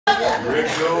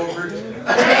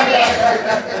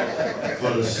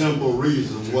For the simple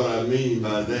reason, what I mean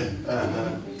by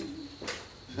that,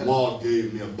 Mark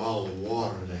gave me a bottle of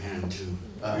water to hand to him.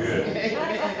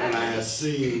 And I had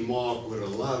seen Mark with a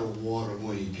lot of water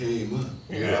when he came up.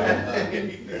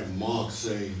 And Mark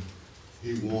said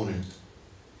he wanted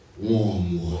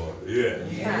warm water.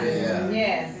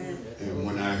 Yes. And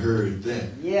when I heard that,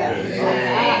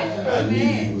 I knew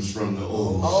he was from the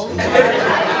old school.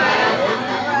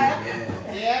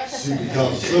 See,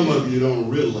 because some of you don't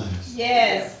realize.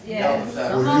 Yes. When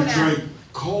you drink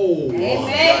cold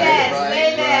water,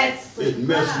 it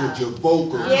messes with your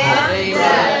vocal cords.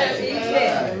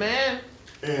 Amen.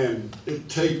 And it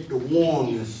takes the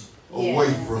warmness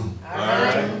away from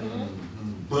it.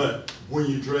 But when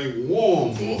you drink warm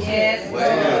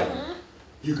water,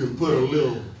 you can put a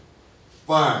little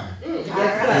fire in the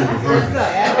burn.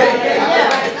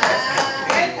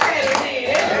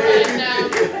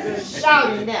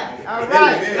 Shouting now. All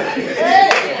right.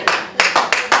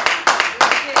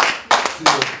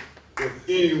 If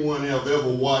anyone else ever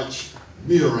watched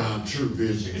me around True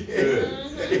Vision,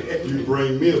 you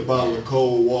bring me a bottle of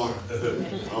cold water.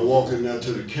 I walk in there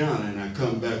to the counter and I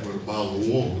come back with a bottle of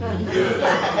warm.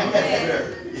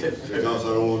 Because I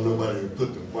don't want nobody to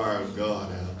put the fire of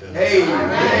God out there.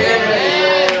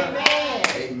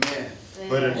 Amen.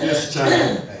 But at this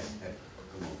time,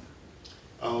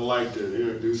 I would like to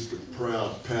introduce the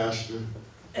proud pastor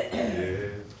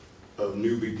of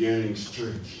New Beginnings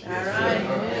Church.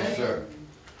 Yes, sir.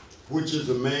 Which is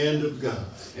a man of God.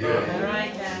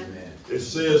 Amen. It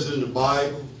says in the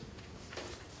Bible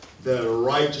that a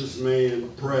righteous man's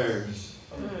prayers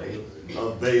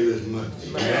availeth much.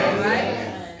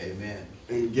 Amen.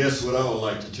 And guess what I would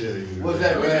like to tell you? What's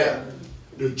that, right?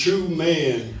 The true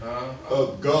man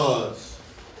of God's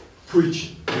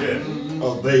preaching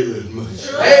availeth much.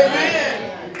 Amen.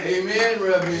 Amen,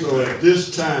 Reverend. So at this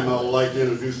time, I would like to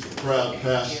introduce the proud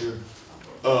pastor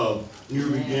of New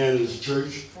Beginnings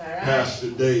Church, Pastor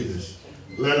Davis.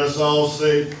 Let us all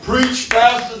say, preach,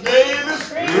 Pastor Davis.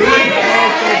 Preach,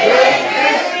 Pastor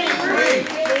Davis. Preach.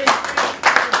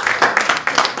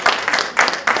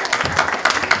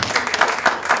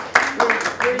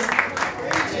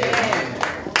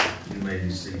 You may be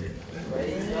seated.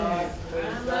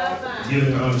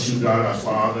 Giving honor to God our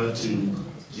Father, to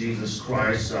Jesus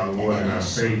Christ, our Lord and our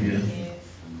Savior,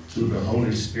 to the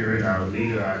Holy Spirit, our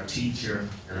leader, our teacher,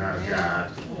 and our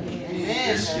guide.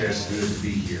 It's just good to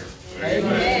be here.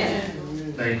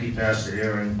 Amen. Thank you, Pastor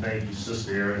Aaron. Thank you,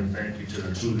 Sister Aaron. Thank you to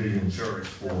the True Vision Church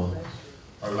for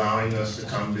allowing us to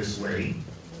come this way,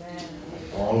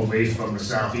 all the way from the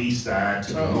southeast side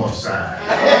to the north side.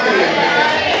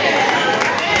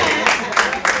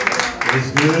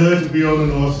 It's good to be on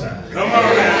the north side. Come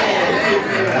on, man.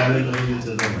 Hallelujah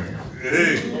to the Lamb.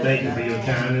 Thank you for your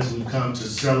kindness. We've come to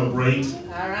celebrate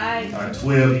our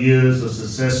 12 years of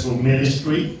successful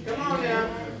ministry. Come on now.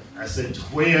 I said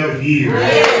 12 years.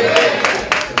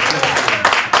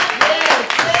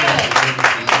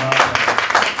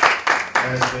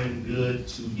 Has been good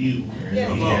to you,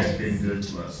 and He has been good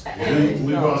to us.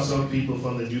 We brought some people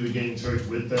from the New Beginning Church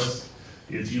with us.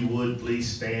 If you would, please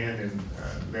stand and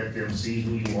let them see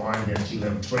who you are and that you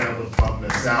have traveled from the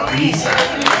southeast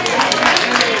side.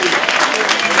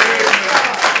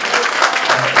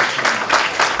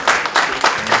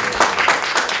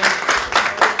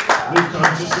 We've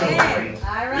come to celebrate.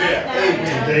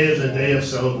 Today is a day of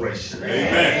celebration.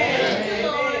 Amen.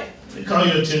 Let me call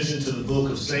your attention to the book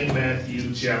of St.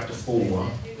 Matthew, chapter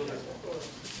 4.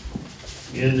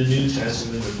 In the New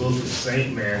Testament, the book of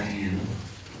St. Matthew,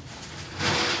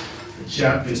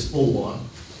 chapter is 4.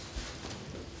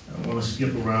 I want to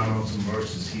skip around on some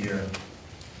verses here.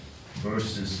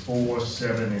 Verses 4,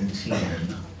 7, and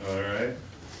 10. All right.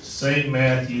 St.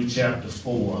 Matthew, chapter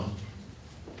 4.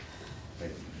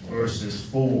 Verses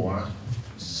 4,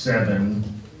 7,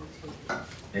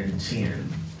 and 10.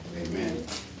 Amen.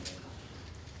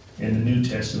 In the New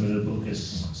Testament, the book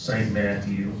is St.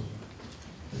 Matthew,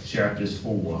 the chapter is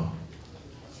 4.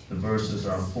 The verses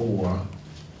are 4,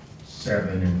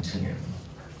 7, and 10.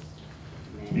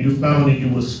 When you found it, you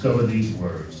will discover these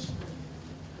words.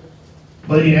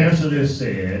 But he answered and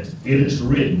said, it is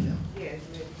written,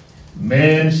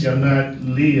 man shall not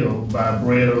live by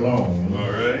bread alone,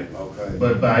 All right. Okay.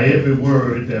 but by every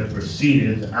word that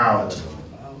proceedeth out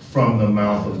from the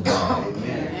mouth of God.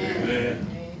 Amen.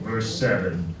 Verse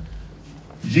 7.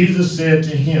 Jesus said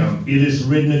to him, it is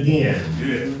written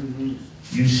again,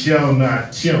 you shall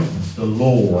not tempt the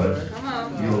Lord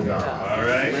your God. All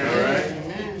right. All right.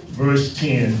 Verse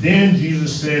 10. Then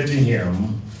Jesus said to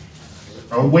him,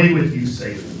 away with you,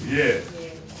 Satan. Yeah.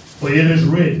 For it is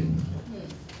written,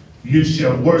 you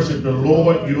shall worship the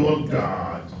Lord your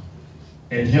God,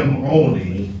 and him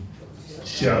only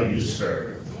shall you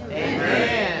serve.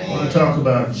 Amen. I want to talk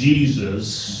about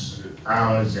Jesus,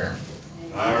 our example.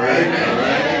 All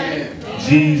right.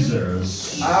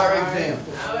 Jesus, Our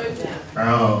example.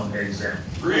 our example.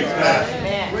 Preach, Pastor.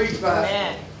 Amen. Preach, Pastor.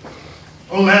 Amen.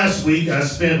 On last week, I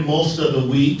spent most of the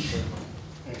week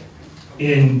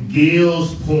in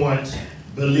Gales Point,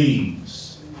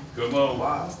 Belize. Come on.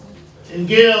 Wow. In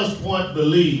Gales Point,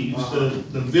 Belize,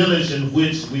 the village in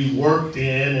which we worked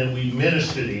in and we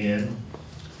ministered in,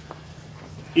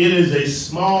 it is a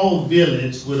small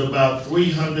village with about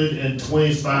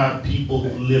 325 people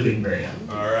living there.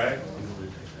 All right.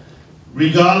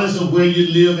 Regardless of where you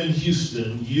live in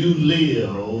Houston, you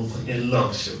live in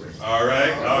luxury. All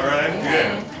right. All right.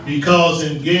 Yeah. Because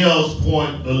in Gales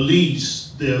Point,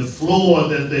 Belize, the floor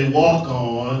that they walk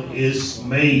on is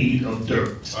made of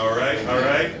dirt. All right. All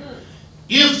right.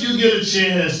 If you get a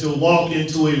chance to walk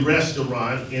into a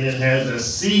restaurant and it has a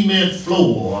cement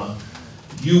floor,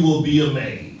 you will be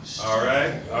amazed. All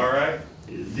right. All right.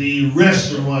 The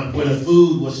restaurant where the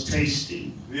food was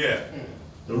tasty, Yeah.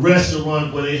 the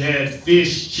restaurant where they had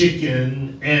fish,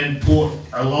 chicken, and pork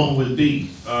along with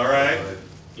beef, All right.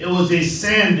 it was a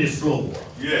sandy floor.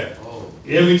 Yeah.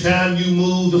 Every time you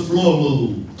moved, the floor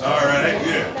moved. All right.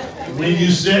 Yeah. When you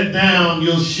sat down,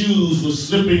 your shoes were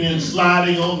slipping and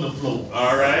sliding on the floor.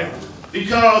 All right.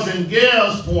 Because in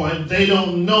Gales Point, they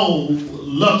don't know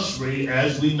luxury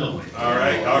as we know it. All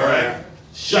right. All right.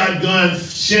 Shotgun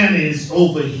shanties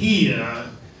over here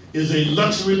is a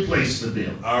luxury place for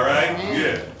them. All right.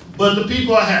 Yeah. But the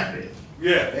people are happy.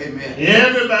 Yeah. Amen.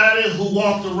 Everybody who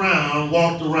walked around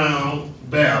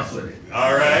barefooted.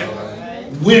 All right.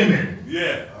 Women,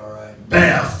 Yeah. All right.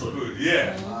 barefoot. Good.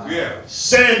 Yeah. Yeah.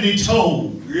 Sandy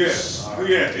toes. Yeah.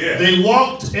 Yeah. Yeah. They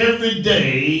walked every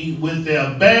day with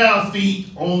their bare feet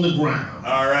on the ground.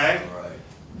 All right. All right.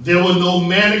 There were no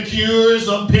manicures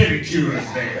or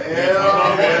pedicures there.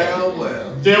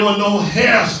 Well. There were no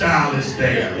hairstylists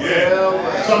there.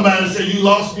 Yeah. Somebody said, you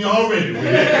lost me already.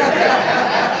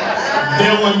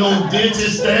 There were no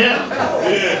dentists there.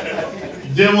 Yeah.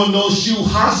 There were no shoe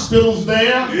hospitals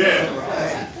there. Yeah.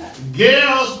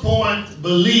 Gales Point,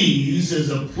 Belize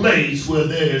is a place where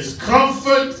there is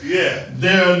comfort. Yeah.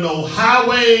 There are no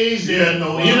highways. There are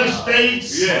no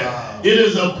interstates. Yeah. It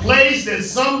is a place that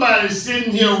somebody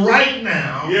sitting here right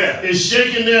now Yeah. is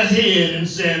shaking their head and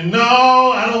saying, no,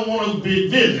 I don't want to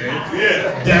visit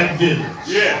Yeah. that village.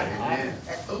 Yeah.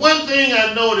 One thing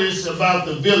I noticed about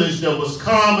the village that was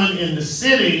common in the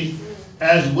city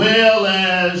as well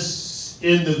as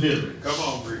in the village, Come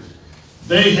on, preacher.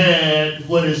 they had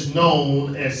what is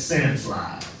known as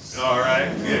sandflies. All right.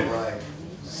 All Yeah. right.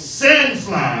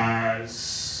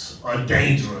 Sandflies are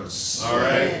dangerous. All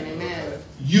right. Amen.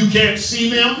 You can't see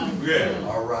them, Yeah.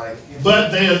 All right.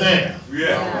 but they're there.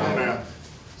 Yeah.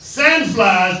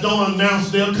 Sandflies don't announce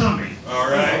they're coming. All All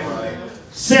right. right.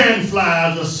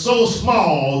 Sandflies are so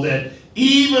small that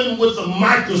even with a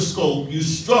microscope, you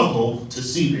struggle to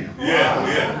see them. Yeah.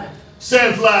 Yeah.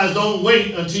 Sandflies don't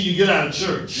wait until you get out of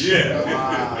church.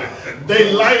 Yeah.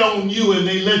 They light on you and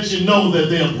they let you know that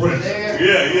they're present.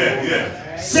 Yeah. Yeah. Yeah.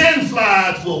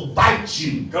 Sandflies will bite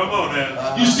you. Come on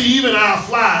now. You see, even our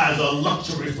flies are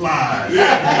luxury flies.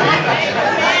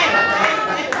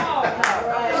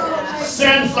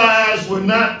 Sandflies were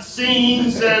not seen.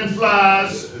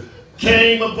 Sandflies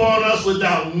came upon us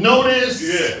without notice.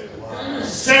 Yeah.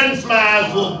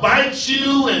 Sandflies will bite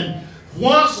you, and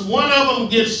once one of them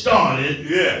gets started,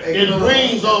 Yeah. it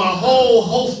brings on a whole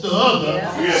host of other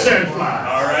Yeah. sandflies.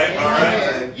 All right. All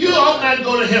right. You ought not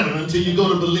go to heaven until you go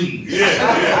to Belize Yeah.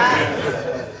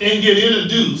 Yeah. and get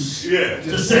introduced Yeah.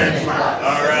 to sandflies.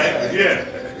 All right. Yeah.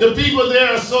 The people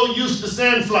there are so used to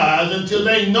sandflies until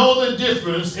they know the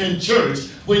difference in church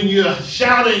when you're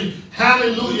shouting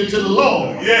hallelujah to the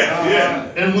Lord Yeah. Yeah.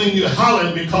 and when you're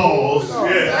hollering because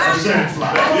Yeah. of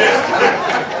sandflies.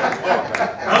 Yeah.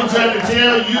 I'm trying to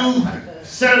tell you,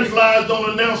 sandflies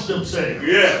don't announce themselves.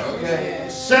 Yeah. Okay.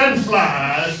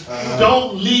 Sandflies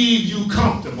don't leave you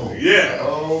comfortable. Yeah.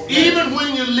 Okay. Even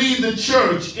when you leave the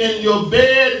church in your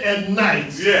bed at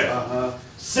night, Yeah.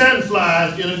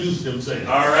 sandflies introduce themselves.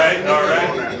 All right. All right.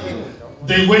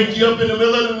 They wake you up in the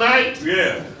middle of the night,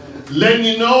 Yeah. letting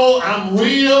you know I'm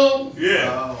real,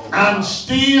 Yeah. I'm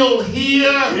still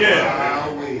here, Yeah.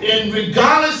 and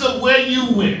regardless of where you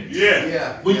went, Yeah. Yeah.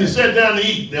 when you sat down to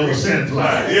eat, there were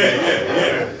sandflies. Yeah. Yeah.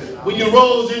 Yeah. When you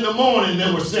rose in the morning,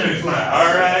 there were sandflies.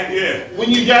 All right, yeah.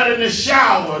 When you got in the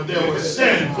shower, there were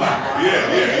sandflies.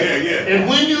 Yeah. And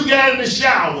when you got in the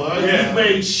shower, you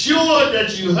made sure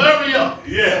that you hurry up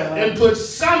and put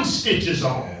some stitches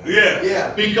on.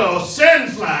 Yeah. Because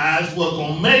sandflies were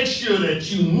going to make sure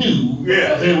that you knew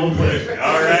they were present.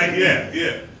 All right,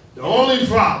 yeah. The only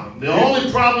problem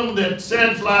that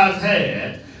sandflies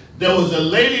had, there was a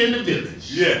lady in the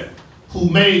village who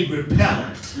made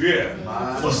repellent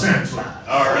for sandflies.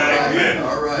 All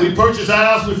right. We purchased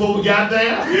ours before we got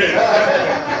there.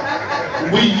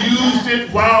 We used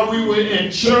it while we were in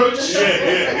church.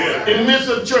 In the midst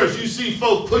of church, you see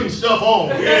folk putting stuff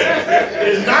on.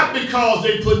 It's not because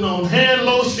they're putting on hand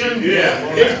lotion.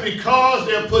 It's because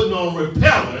they're putting on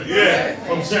repellent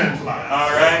from sandflies.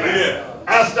 All right,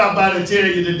 I stopped by to tell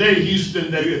you today, Houston,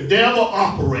 that the devil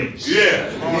operates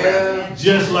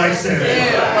just like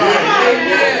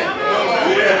sandflies.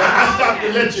 I stopped to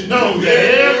let you know that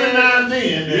every now and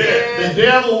then the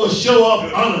devil will show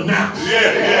up unannounced.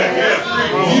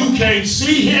 You can't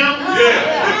see him.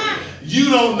 You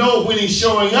don't know when he's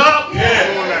showing up.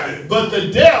 But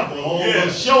the devil will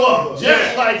show up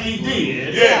just like he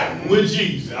did with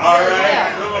Jesus. All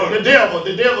right. The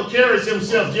devil carries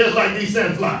himself just like these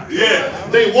sandflies.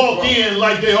 They walk in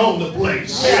like they own the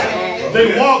place.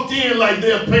 They walked in like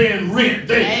they're paying rent.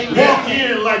 They walk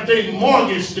in like they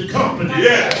mortgaged the company.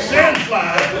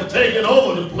 Sandflies are taking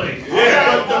over the place.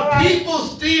 But the people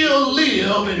still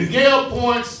live in Gale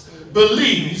Point's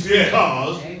beliefs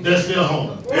because that's their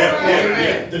home.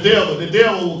 The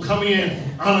devil will come in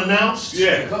unannounced.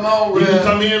 Come on, He will Rev.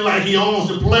 come in like he owns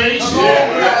the place. Come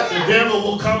on, Rev. The devil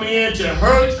will come in to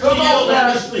hurt, kill,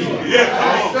 and destroy.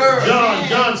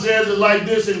 John says it like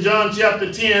this in John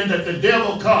chapter 10, that the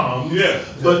devil comes,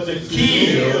 but to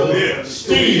kill,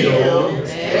 steal,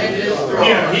 and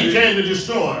destroy. He came to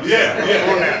destroy.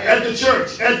 At the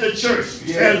church,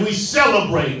 as we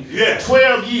celebrate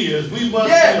 12 years, we must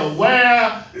be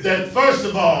aware that first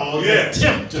of all, the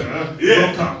tempter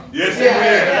will come.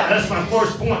 That's my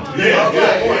first point today. My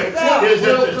first point is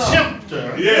that the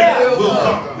tempter will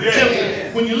come.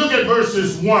 When you look at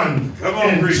verses 1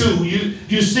 and 2,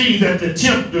 you see that the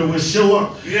tempter will show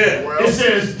up. It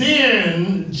says,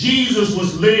 then Jesus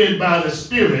was led by the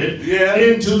Spirit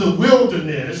into the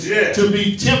wilderness to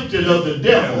be tempted of the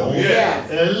devil.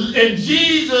 And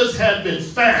Jesus had been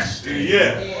fasting.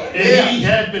 And he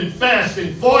had been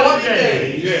fasting 40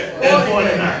 days and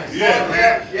 40 nights.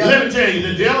 Let me tell you,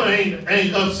 the devil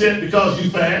ain't upset because you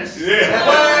fast.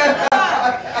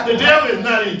 The devil is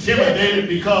not intimidated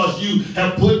because you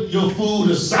have put your food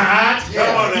aside.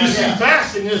 You see,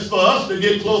 fasting is for us to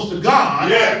get close to God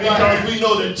because we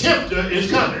know the tempter is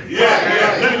coming.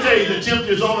 Let me tell you, the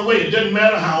tempter is on the way. It doesn't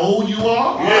matter how old you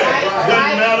are. It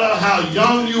doesn't matter how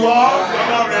young you are.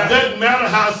 It doesn't matter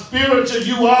how spiritual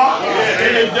you are.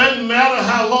 And it doesn't matter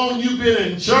how long you've been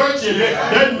in church. It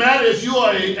doesn't matter if you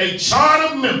are a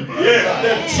charter member.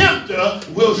 The tempter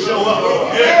will show up.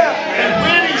 And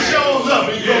when he shows up,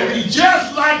 he's going to be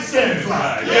just like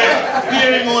sandflies. He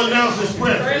ain't going to announce his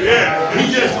presence.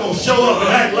 He just going to show up and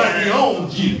act like he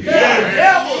owns you. The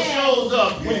devil shows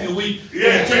up when you're weak.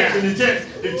 The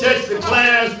text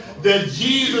declares that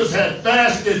Jesus had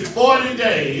fasted 40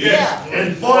 days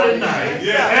and 40 nights,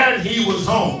 and he was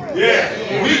hungry.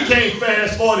 We can't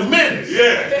fast 40 minutes.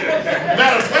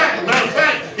 Matter of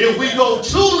fact, if we go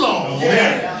too long,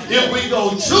 we're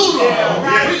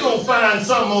going to find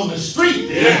something on the street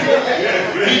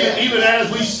there. Even as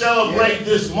we celebrate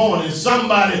this morning,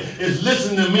 somebody is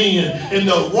listening to me, and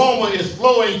the aroma is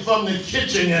flowing from the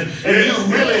kitchen, and you're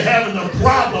really having a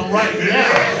problem right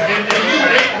now. And you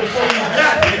ate before you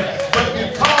got here. But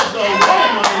because the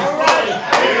aroma is flowing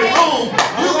in the room,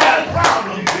 you got a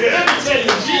problem. Let me tell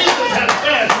you, Jesus has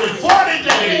fasted 40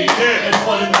 days and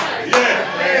 40 nights.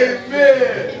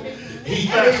 He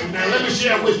fasted. Now let me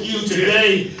share with you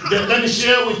today,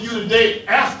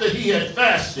 after he had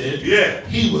fasted,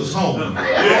 he was hungry.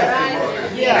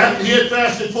 After he had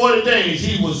fasted 40 days,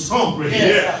 he was hungry.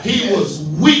 He was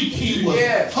weak. He was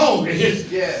hungry. His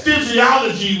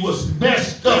physiology was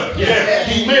messed up.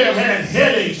 He may have had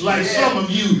headaches like some of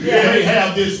you may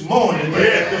have this morning. But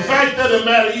the fact of the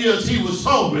matter is he was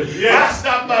hungry. I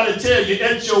stopped by to tell you,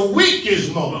 at your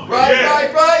weakest moment,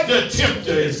 the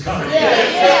tempter is coming.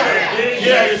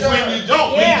 It's when you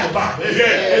don't read the Bible.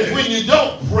 It's when you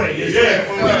don't pray. It's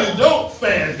when you don't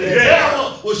fast. The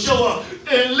devil will show up.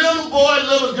 And little boy,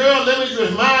 little girl, let me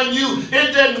remind you,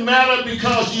 it doesn't matter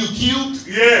because you cute.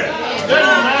 It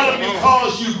doesn't matter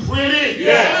because you pretty.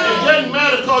 It doesn't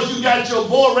matter because you got your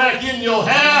borax in your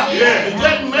hair. It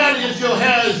doesn't matter if your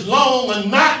hair is long or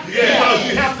not because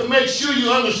you have to make make sure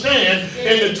you understand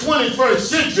in the 21st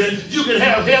century, you can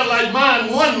have hair like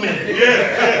mine 1 minute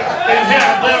and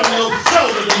hair down your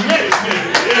shoulder the next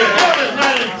minute. God is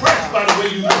not impressed by the way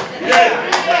you look.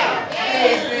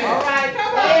 All right,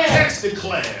 come on. Text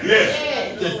declares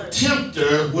the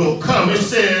tempter will come. It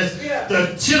says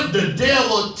the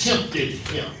devil tempted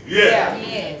him.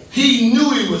 Yes. He knew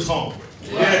he was hungry.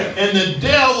 And the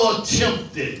devil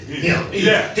tempted him.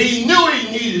 He knew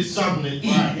he needed something to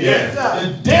eat. Yes, sir.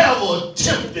 The devil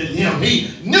tempted him.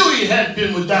 He knew he had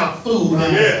been without food.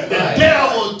 And the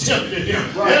devil tempted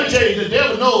him. Let me tell you, the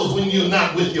devil knows when you're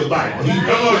not with your Bible. The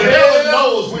devil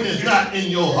knows when it's not in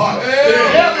your heart. The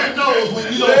devil knows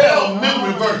when you don't have a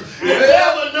memory verse. The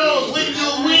devil knows when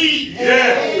you're weak.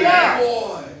 Yes,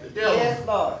 Lord. Yes.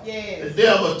 The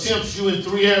devil tempts you in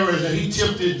 3 areas, and he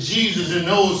tempted Jesus in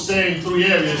those same 3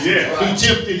 areas. He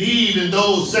tempted Eve in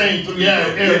those same 3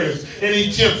 areas, and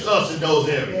he tempts us in those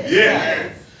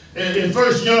areas. In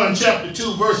 1 John chapter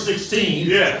 2, verse 16,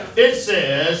 it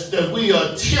says that we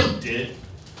are tempted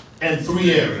in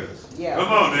 3 areas.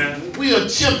 Come on, man. We are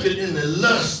tempted in the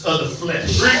lust of the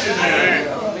flesh. Preaching,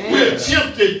 We are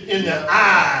tempted in the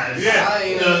eyes,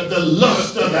 the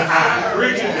lust of the eyes.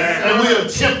 And we are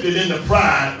tempted in the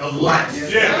pride of life.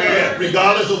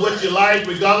 Regardless of what you like,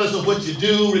 regardless of what you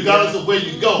do, regardless of where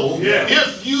you go,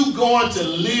 if you're going to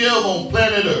live on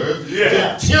planet Earth,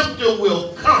 the tempter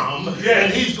will come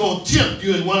and he's going to tempt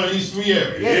you in one of these 3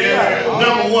 areas.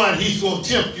 Number 1, he's going to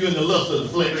tempt you in the lust of the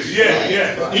flesh.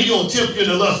 He's going to tempt you in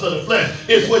the lust of the flesh.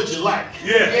 It's what you like.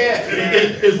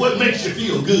 It's what makes you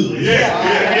feel good.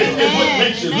 It's what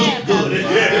makes you look good. The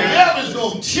devil is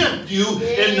going to tempt you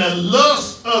in the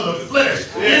lust of the flesh.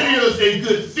 It is a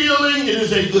good feeling. It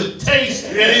is a good taste.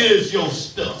 And it is your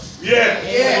stuff. It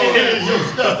is your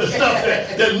stuff. The stuff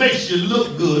that makes you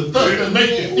look good. Stuff that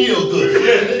makes you feel good.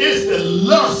 It's the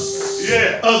lust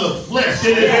of the flesh.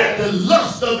 It is the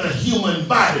lust of the human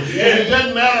body. And it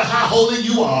doesn't matter how holy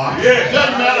you are. It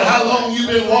doesn't matter how long you've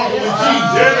been walking with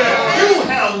Jesus. You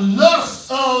have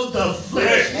lust of the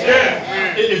flesh.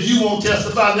 If you won't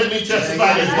testify, let me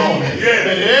testify this morning.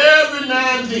 That every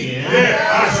now and then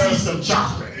I see some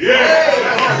chocolate.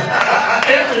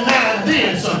 Every now and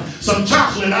then some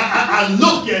chocolate. I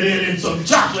look at it and some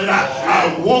chocolate.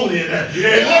 I want it.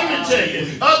 And let me tell you,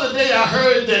 the other day I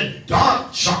heard that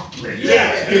dark chocolate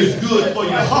is good for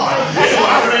your heart. So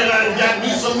I ran out and got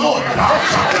me some more dark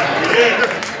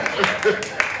chocolate.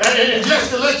 And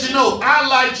just to let you know, I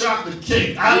like chocolate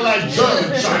cake. I like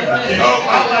German chocolate cake.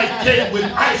 I like cake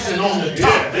with icing on the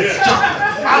top. That's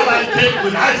chocolate. I like cake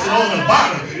with icing on the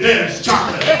bottom. That's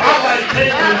chocolate. I like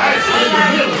cake with icing in the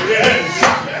middle. That's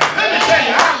chocolate. Let me tell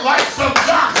you, I like some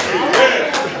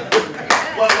chocolate.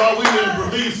 While we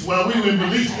were in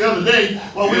Belize the other day,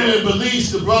 while we were in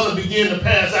Belize, the brother began to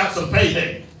pass out some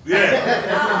payday.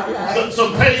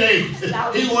 Some payday.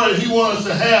 He wanted us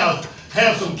to have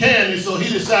some candy, so he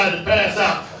decided to pass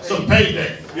out some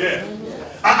payday.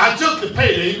 I took the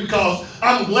payday because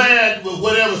I'm glad with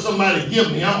whatever somebody give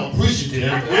me. I'm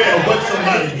appreciative of what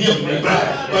somebody give me.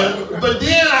 But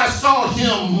then I saw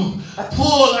him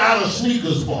pull out a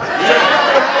Snickers bar.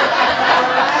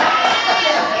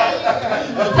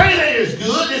 The payday is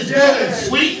good, it's good and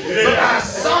sweet, but I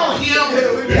saw him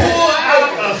pull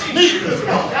out a Snickers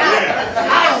bar.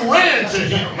 I ran to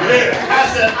him. I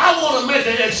said, I want to make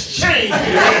an exchange. The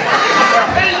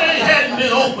payday hadn't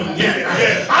been opened yet.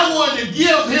 I wanted to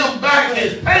give him back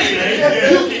his payday.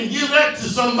 You can give that to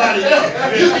somebody else.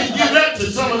 You can give that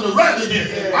to some of the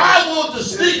residents. I want the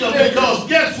sneaker because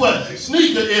guess what?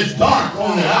 Sneaker is dark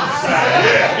on the outside.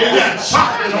 It got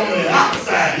chocolate on the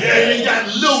outside. And it got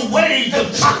little waves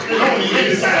of chocolate on the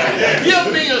inside.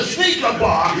 Give me a sneaker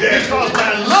bar because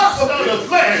my lust of the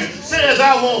flesh says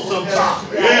I want some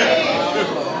chocolate.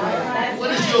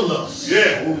 What is your lust?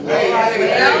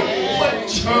 What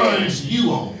turns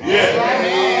you on?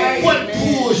 What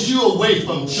pulls you away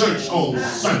from church on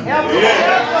Sunday?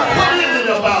 What is it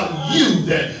about you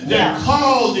that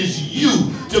causes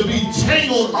you to be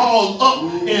tangled all up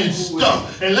in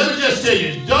stuff? And let me just tell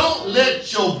you, don't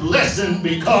let your blessing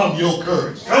become your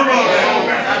curse. Come on.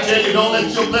 I tell you, don't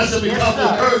let your blessing become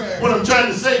your curse. What I'm trying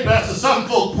to say, Pastor, some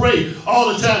folk pray all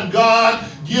the time, God,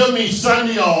 give me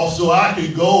Sunday off so I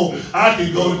can go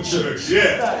to church.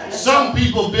 Some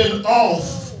people been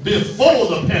off before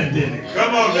the pandemic.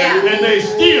 Come on, man. And they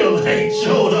still ain't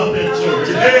showed up at church.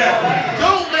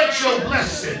 Don't let your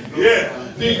blessing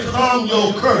become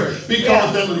your curse,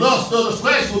 because the lust of the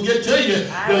flesh will get to you.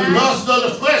 The lust of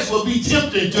the flesh will be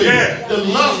tempting to you. The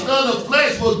lust of the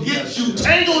flesh will get you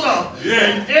tangled up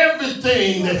in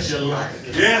everything that you like.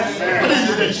 What is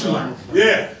it that you like?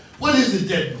 What is it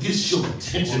that gets your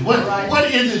attention? What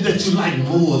is it that you like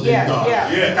more than God?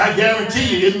 I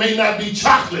guarantee you, it may not be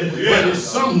chocolate, but it's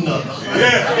something other.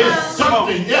 It's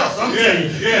something else. I'm telling you,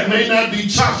 it may not be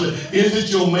chocolate. Is it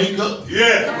your makeup?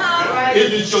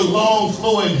 Is it your long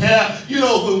flowing hair? You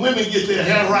know, when women get their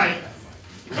hair right,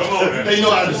 they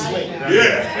know how to sling.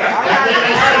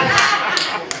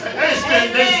 They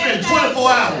spend 24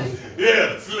 hours.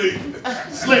 Sleep.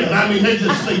 I mean, they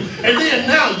just sleep. And then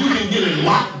now you can get it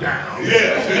locked down.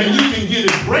 And you can get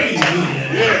it braided in.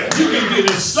 You can get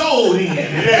it sewed in.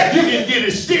 You can get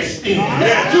it stitched in.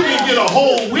 You can get a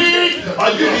whole wig or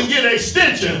you can get an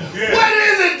extension. What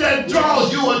is it that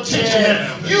draws your attention?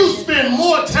 You spend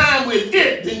more time with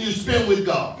it than you spend with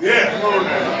God.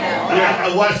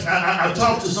 I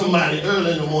talked to somebody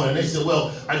early in the morning. They said,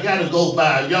 well, I got to go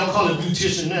by, y'all call it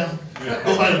beautician now?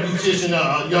 Go by the beautician,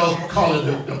 y'all call it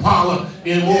the parlor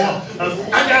anymore.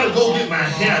 I gotta go get my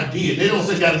hair did. They don't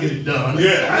say gotta get it done. I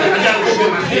gotta go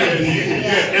get my hair did.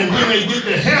 And when they get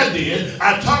the hair did,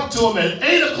 I talk to them at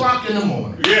 8 o'clock in the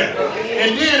morning.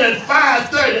 And then at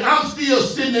 5:30, I'm still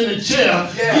sitting in the chair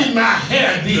getting my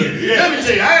hair did. Let me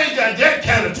tell you, I ain't got that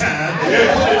kind of time to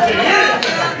put it to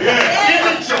anything. Is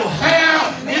it your hair?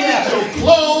 Is it your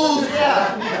clothes?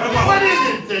 What is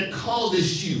it that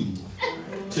causes you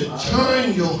to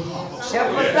turn your heart,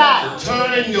 to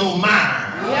turn your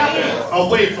mind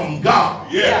away from God,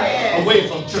 away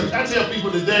from church? I tell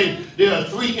people today there are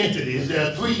three entities. There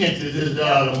are three entities that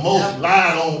are the most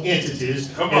lied on entities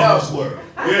in this world.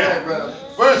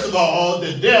 First of all,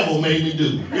 the devil made me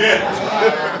do.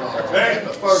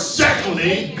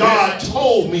 Secondly, God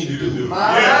told me to do.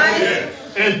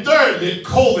 And thirdly,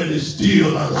 COVID is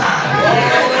still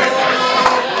alive.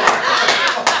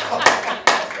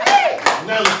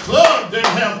 Now the club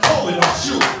didn't have COVID, I'm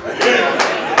sure.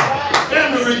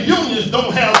 Family reunions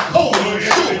don't have COVID, I'm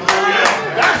sure.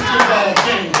 Basketball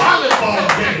games, volleyball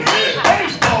games,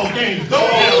 baseball games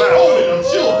don't have COVID, I'm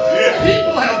sure.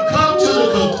 People have come to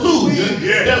the conclusion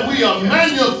that we are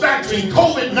manufacturing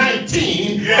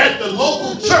COVID-19 at the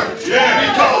local church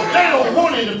because they don't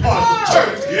want any part of the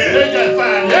church. They got to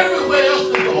find everywhere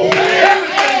else to go,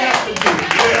 everything else to do.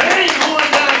 They ain't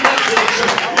going down there to the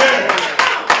church.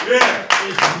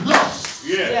 Lust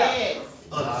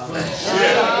of the flesh.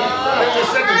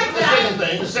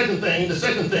 The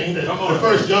second thing that the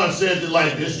first John says it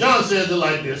like this. John says it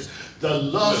like this. The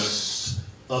lust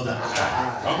of the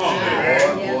eye. Come on,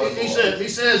 man. He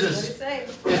says it's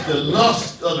the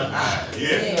lust of the eye.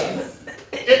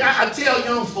 I tell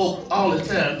young folk all the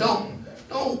time, don't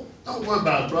worry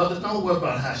about it, brother. Don't worry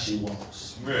about how she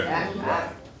walks.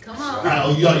 Come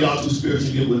on. Y'all too spiritual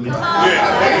to get with me. Don't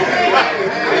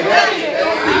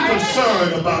be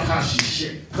concerned about how she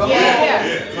shaped.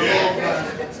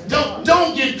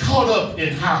 Don't get caught up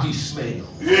in how he smells.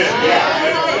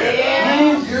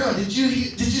 Oh, girl, did you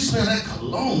smell that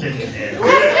cologne that he had?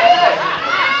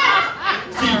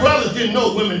 See, brothers didn't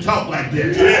know women talk like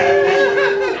that.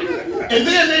 And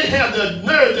then they have the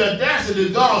nerve, the audacity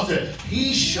to God said,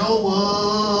 he sure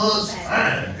was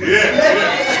fine.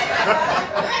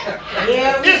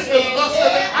 It's the lust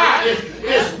of the eye.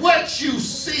 It's what you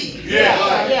see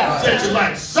that you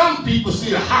like. Some people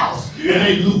see a house and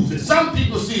they lose it. Some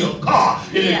people see a car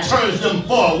and it turns them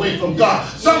far away from God.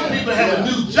 Some people have a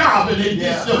new job and it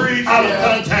gets them out of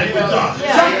contact with God.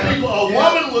 Some people, a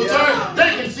woman will turn,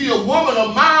 they can see a woman a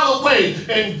mile away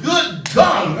and good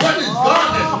God, what is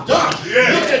God has done?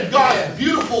 Look at God's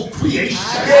beautiful creation.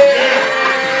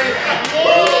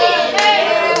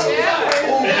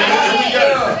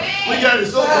 We got it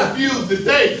so confused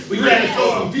today. We got it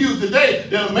so confused today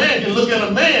that a man can look at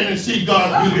a man and see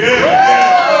God's beauty. We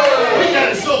got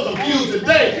it so confused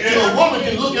today that a woman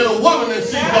can look at a woman and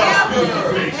see God's beautiful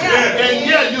creation. And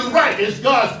yeah, you're right. It's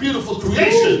God's beautiful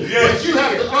creation. But you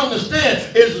have to understand,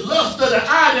 it's lust of the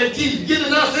eye that keeps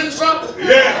getting us in trouble.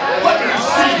 What we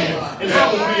see and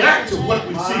how we react to what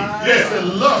we see. It's the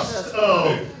lust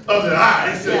of the eye.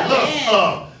 It's the lust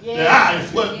of the eye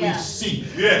is what we see.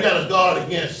 You got to guard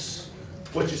against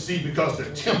what you see because the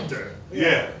tempter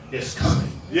is coming.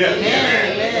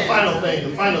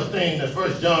 The final thing that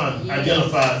First John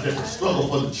identifies as a struggle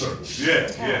for the church.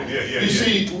 You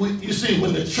see,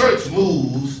 when the church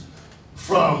moves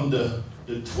from the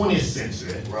 20th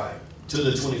century to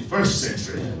the 21st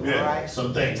century,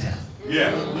 some things happen.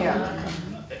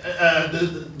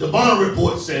 The Bonner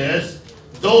report says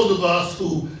those of us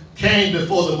who came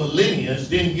before the millennials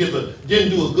didn't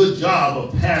do a good job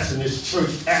of passing this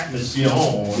church atmosphere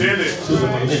on to the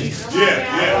millennials.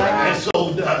 And so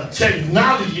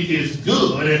technology is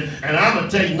good, and I'm a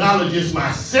technologist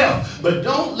myself, but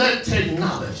don't let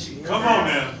technology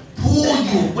pull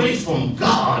you away from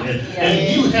God,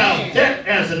 and you have that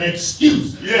as an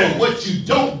excuse for what you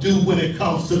don't do when it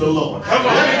comes to the Lord. Let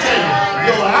me tell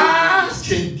you, your eyes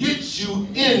can get you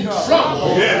in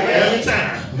trouble every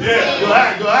time.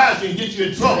 Your eyes can get you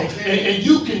in trouble. And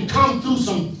you can come through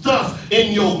some stuff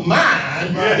in your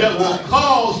mind that will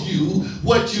cause you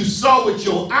what you saw with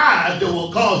your eyes that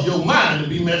will cause your mind to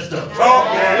be messed up.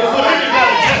 But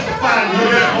anybody testifying here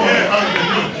this morning under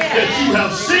me that you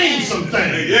have seen some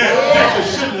things that you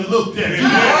shouldn't have looked at. Your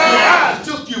eyes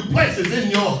took you places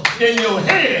in your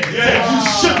head that you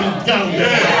shouldn't have gone there.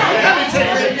 Let me tell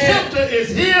you, the tempter is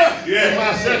here, and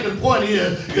my second point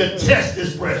is the test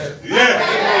is present.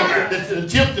 The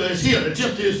tempter is here. The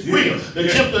tempter is real. The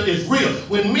tempter is real.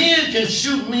 When men can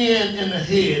shoot men in the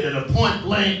head at a point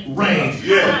blank range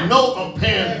for no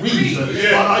apparent reason,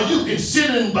 or you can sit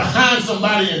in behind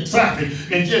somebody in traffic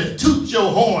and just toot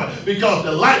your horn because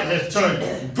the light has turned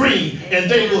green, and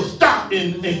they will stop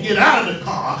and get out of the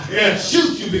car and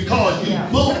shoot you because you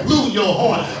blew your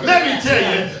horn. Let me tell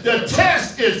you, the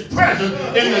test is present,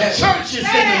 and the church is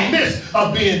in the midst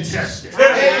of being tested. The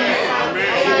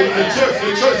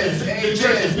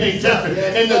church is being tested,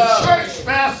 and the church,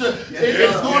 pastor,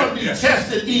 is going to be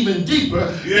tested even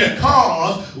deeper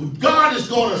because God is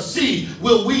going to see,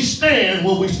 will we stand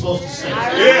where we're supposed to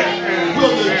stand?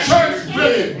 Will the church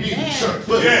really be the church?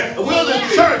 Will the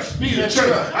church be the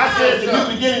church? I said at the New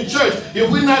Beginning Church, if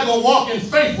we're not going to walk in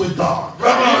faith with God, if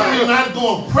we're not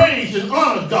going to praise and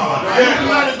honor God, if we're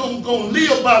not going to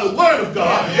live by the word of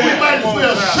God, we might as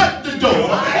well shut the door,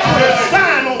 put a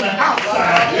sign on the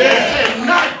outside and say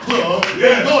nightclub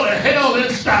and go to hell in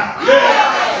style.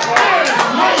 There is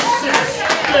no sense.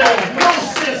 There is no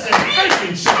sense in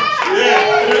faking church.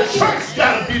 The church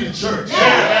got to be the church.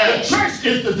 The church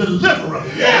is the deliverer.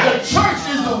 The church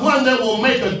is the one that will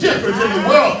make a difference in the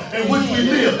world in which we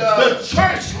live. The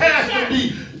church has to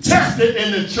be tested,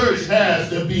 and the church has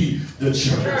to be the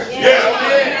church.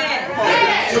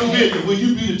 So will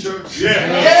you be the church?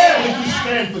 Will you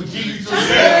stand for Jesus?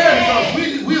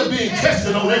 Because we are being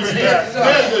tested on every hand.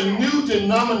 There's a new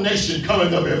denomination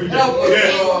coming up every day.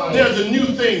 There's a new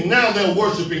thing. Now they're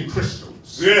worshiping crystals.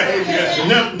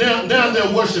 Now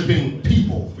they're worshiping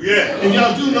people. And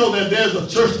y'all do know that there's a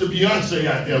church to Beyonce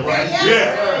out there, right?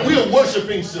 We're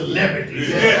worshiping celebrities.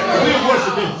 We're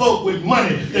worshiping folk with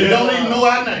money that don't even know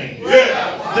our name.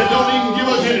 That don't even give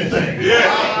us anything.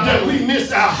 That we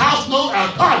miss our house note,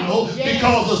 our car note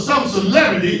because of some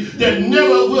celebrity that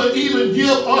never will even give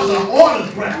us an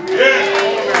autograph.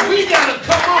 We got to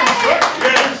come on, church,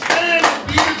 and stand and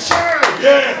be the church.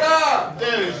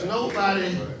 There is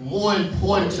nobody more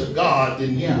important to God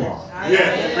than you are.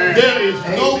 There is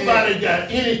nobody got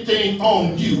anything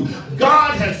on you.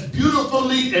 God has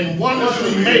beautifully and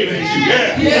wonderfully made you.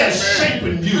 He has shaped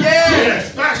you. He has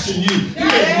fashioned you. He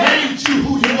has made you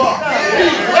who you are. Be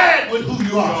glad with who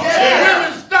you are.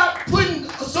 Women, stop putting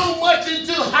so much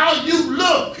into how you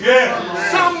look.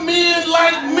 Some men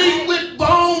like meat with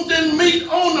bones and meat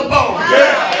on the bones.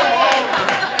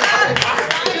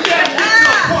 You got to get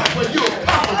to a point where you're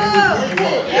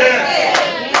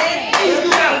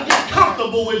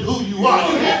comfortable with who you are.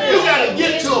 You got to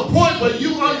get to a point where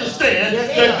you understand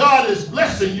that God is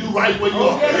blessing you right where you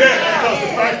are. Because the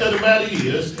fact of the matter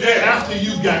is, after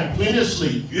you've gotten plenty of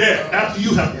sleep, after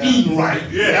you have eaten right,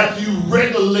 after you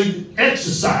regularly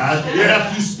exercise,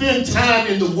 after you spend time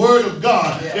in the Word of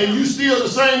God, and you still the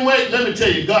same way, let me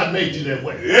tell you, God made you that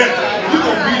way. You're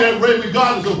going to be that way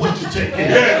regardless of what you take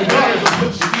in, regardless of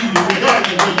what you eat,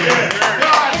 regardless of what you eat.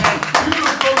 God has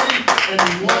beautifully and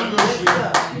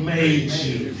wonderfully made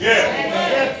you.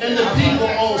 And the people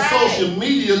on social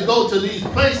media go to these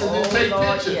places and take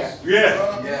pictures.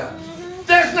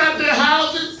 That's not their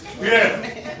houses.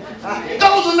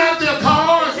 Those are not their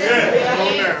cars.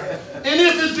 And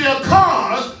if it's their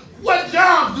cars, what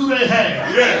jobs do they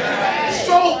have?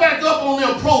 Stroll back up on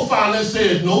their profile and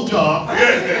says no job,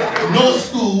 no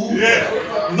school,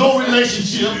 no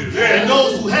relationship, and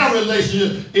those who have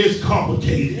relationships, it's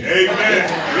complicated.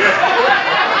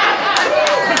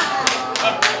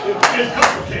 It's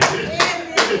complicated.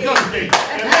 It's complicated.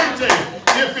 And let me tell you,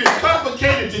 if it's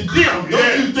complicated to them,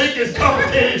 don't you think it's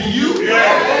complicated to you?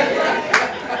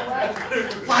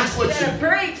 Watch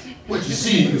what you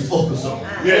see and you focus on.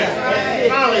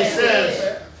 Finally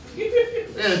says,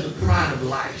 there's the pride of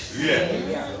life.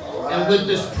 And with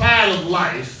this pride of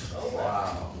life,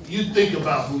 you think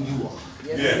about who you are.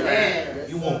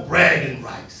 You want bragging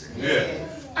rights.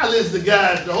 I listen to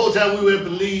guys, the whole time we were at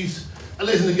Belize, I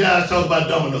listen to guys talk about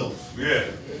dominoes.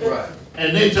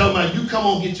 And they talking about, you come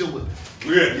on, get your whip.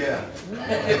 Yeah.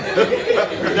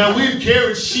 Now we've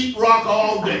carried sheetrock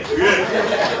all day.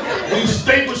 Yeah. We've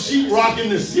stapled sheetrock in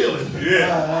the ceiling.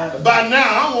 Yeah. By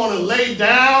now I want to lay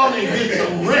down and get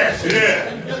some rest.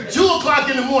 Yeah. 2 o'clock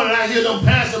in the morning I hear them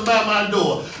passing by my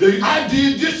door. I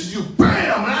did this to you,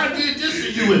 bam, I did this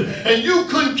to you, and you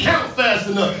couldn't count fast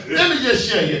enough. Let me just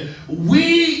show you.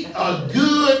 We are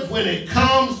good when it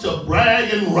comes to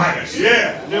bragging rights.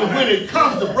 Yeah. And when it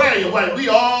comes to bragging rights, we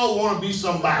all want to be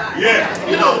somebody. Yeah.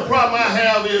 You know, the problem I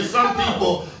have is some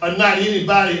people are not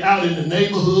anybody out in the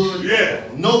neighborhood. Yeah.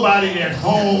 Nobody at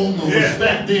home will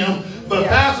respect them. But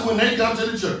Pastor, when they come to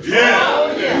the church, you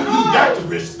got to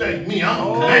respect me. I'm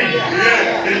a man.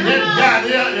 Yeah. And that guy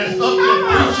there that's up there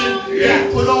preaching,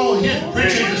 he put on his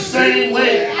britches the same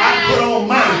way I put on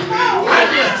mine. I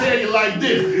just tell you like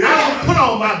this, I don't put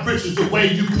on my britches the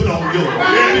way you put on yours.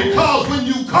 Because when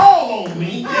you call on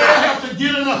me, I have to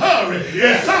get in a hurry.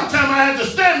 And sometimes I have to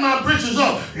stand my britches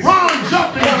up, run,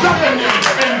 jump in them,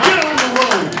 and get on the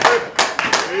road.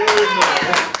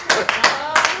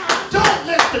 Don't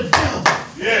let the devil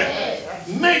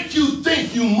make you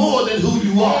think you more than who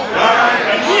you are.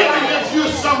 And even if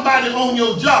you're somebody on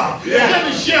your job, let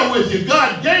me share with you,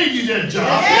 God gave you that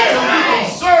job so you can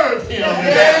serve him and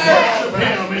worship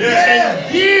him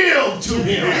and give to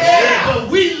him. But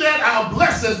we let our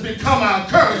blessings become our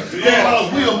curse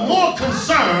because we are more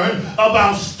concerned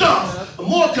about stuff,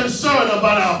 more concerned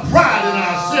about our pride in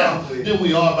ourselves than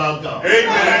we are about God.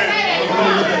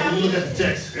 When you look at the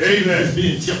text, Jesus is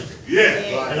being tempted.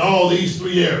 In all these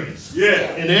 3 areas.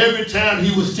 And every time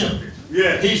he was tempted,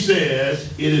 he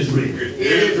says, it is written. It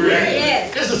is written.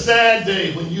 It's a sad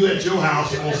day when you at your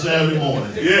house on Saturday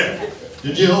morning.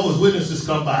 The Jehovah's Witnesses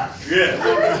come by.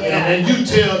 And you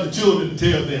tell the children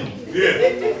to tell them,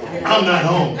 I'm not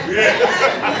home.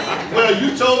 Well,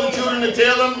 you told the children to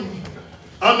tell them,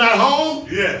 I'm not home?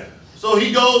 So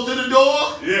he goes to the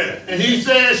door, and he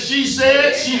says, she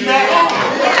said, she's not home.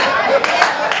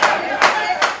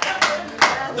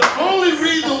 The only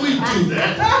reason we do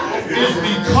that is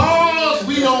because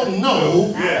we don't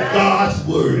know God's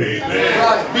word.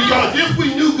 Because if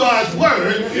we knew God's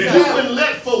word, you wouldn't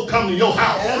let folk come to your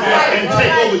house and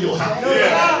take over your house.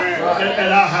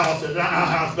 At our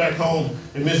house back home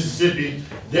in Mississippi,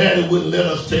 Daddy wouldn't let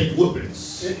us take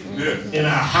whoopings in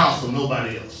our house from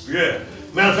nobody else.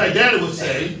 Matter of fact, Daddy would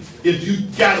say, if you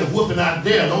got a whooping out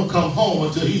there, don't come home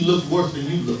until he looks worse than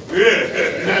you look.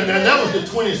 Now that was the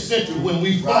 20th century when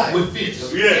we fought with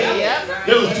fists. That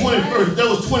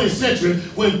was 20th century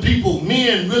when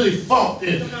men really fought,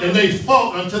 and they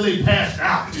fought until they passed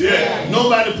out.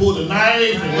 Nobody pulled a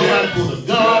knife, and nobody pulled a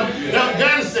gun.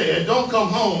 Daddy said, don't come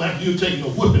home after you're taking a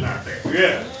whooping out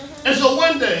there. And so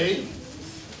one day,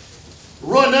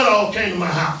 Roy Nuttall came to my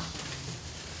house.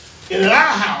 And at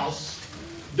our house,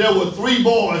 there were 3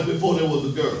 boys before there was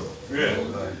a girl.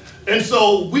 And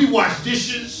so we washed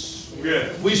dishes.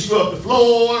 We scrubbed the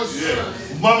floors.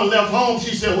 Mama left home.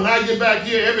 She said, when I get back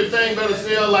here, everything better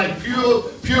smell like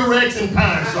Purex and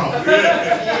pine salt.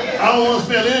 I don't want to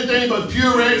smell anything but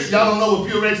Purex. Y'all don't know what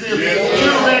Purex is?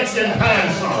 Purex and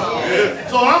pine salt.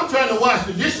 So I'm trying to wash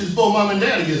the dishes before Mom and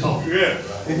Daddy gets home.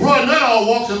 Roy Nuttall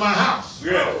walks in my house.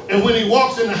 And when he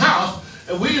walks in the house,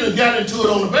 and we done got into it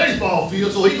on the baseball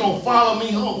field, so he gonna follow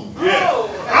me home.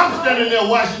 I'm standing there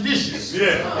washing dishes.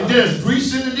 And there's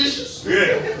grease in the dishes.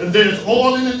 And there's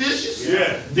oil in the dishes.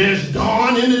 There's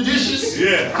Dawn in the dishes.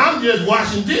 I'm just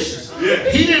washing dishes.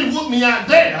 He didn't whoop me out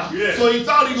there, so he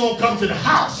thought he gonna come to the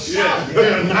house.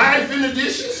 There's a knife in the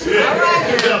dishes.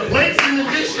 There are plates in the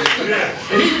dishes.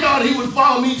 And he thought he would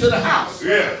follow me to the house.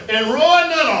 And Roy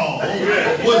Nuttall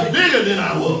was bigger than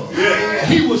I was.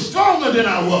 He was stronger than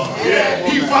I was.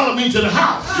 He followed me to the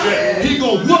house. He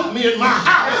gonna whoop me in my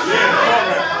house.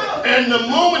 And the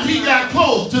moment he got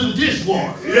close to the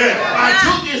dishwater, I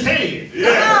took his head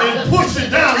and pushed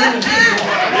it down in the dishwater.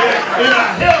 And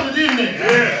I held it in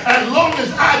there as long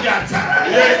as I got tired.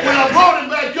 When I brought him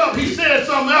back up, he said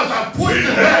something else. I pushed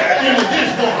it back in the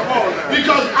dishwater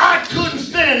because I couldn't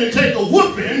stand to take a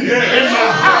whooping in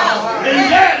my house and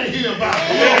Daddy hear about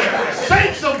it.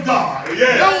 Saints of God,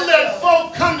 don't let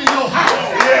folk come to your house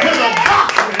with a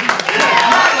doctrine that's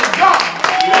not of God.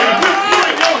 And whip you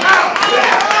in your house. You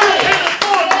can't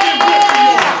afford to get whipped in your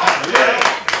house.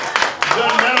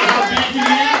 Doesn't matter how big he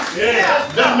is.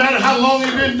 Doesn't matter how long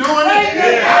he's been doing it.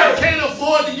 I can't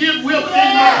afford to get whipped in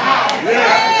my house.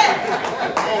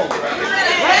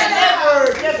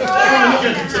 Look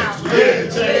at the text. Look at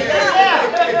the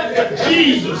text.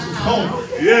 Jesus is hungry.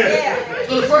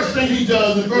 So the first thing he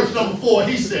does in verse number 4,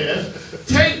 he says,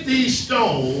 take these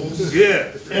stones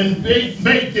and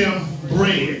make them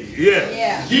bread.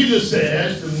 Yeah. Jesus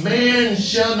says, the man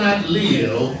shall not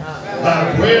live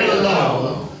by bread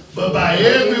alone, but by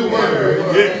every word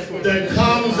that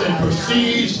comes and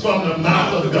proceeds from the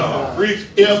mouth of God.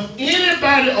 If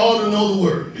anybody ought to know the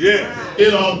word,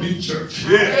 it ought to be the church.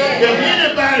 If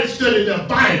anybody studied the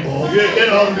Bible, it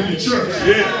ought to be the church.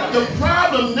 The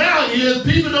problem now is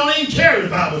people don't even carry the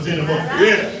Bibles anymore.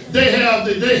 They have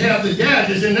the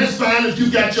gadgets, and that's fine if you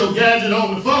got your gadget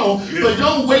on the phone, but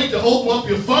don't wait to open up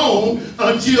your phone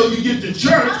until you get to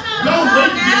church. Don't wait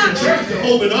to get to church to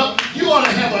open up. You ought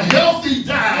to have a healthy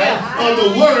diet of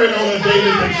the word on a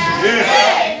daily basis.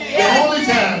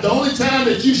 The only time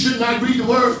that you should not read the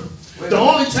word, the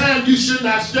only time you should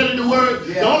not study the word,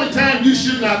 the only time you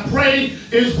should not pray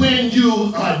is when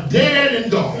you are dead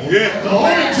and gone. The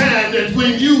only time that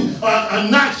when you are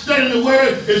not studying the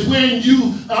word is when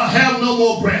you have no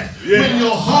more breath. When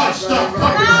your heart stops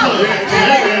pumping blood to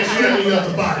every extremity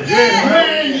of the body.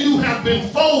 When you have been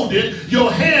folded,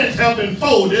 your hands have been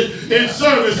folded in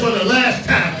service for the last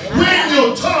time. When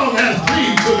your tongue has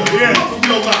cleaved to the roof of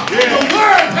your mouth. The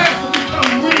word has to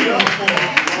become real for you.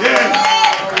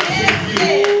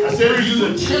 I said to you,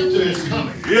 the tempter is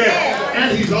coming.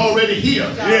 And he's already here.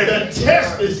 The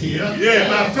test is here. And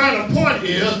my final point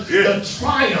is the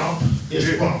triumph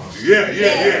is promised.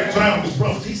 Triumph is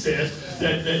promised. He says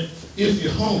that if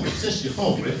you're hungry, since you're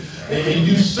hungry, and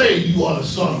you say you are the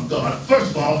Son of God,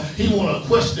 first of all, he want to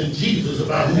question Jesus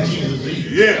about who Jesus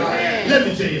is. Let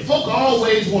me tell you, folk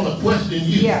always want to question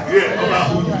you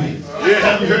about who you is.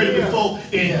 Have you heard it before?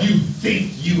 And you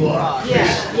think you are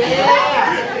Christian.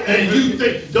 And you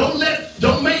think,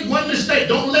 don't make one mistake.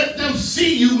 Don't let them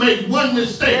see you make one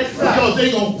mistake, because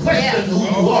they're going to question who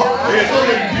you are. So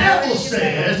the devil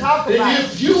says that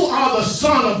if you are the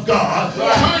Son of God,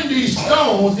 turn these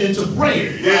stones into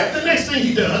bread. The next thing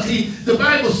he does, the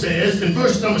Bible says in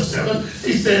verse number 7,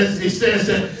 he says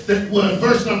that well, in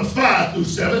verse number 5 through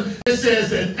 7, it says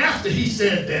that after he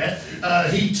said that,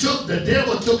 the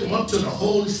devil took him up to the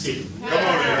holy city.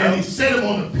 And he set him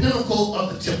on the pinnacle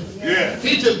of the temple.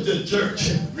 He took the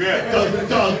church.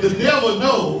 Because the devil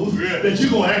knows that you're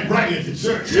going to act right at the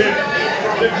church.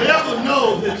 The devil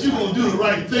knows that you're going to do the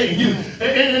right thing.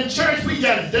 And in church, we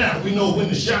got it down. We know when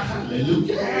to shout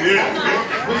hallelujah.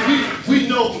 We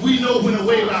know when to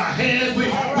wave our hands. We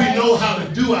know how to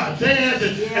do our dance.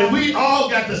 And we all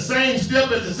got the same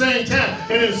step at the same time.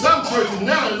 And in some churches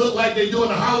now, it looks like they're doing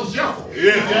the house shuffle. If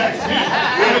you ask me.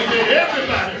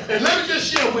 Everybody. And let me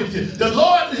just share with you. The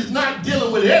Lord is not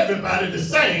dealing with everybody the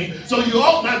same. So you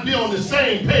ought not be on the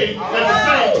same page at the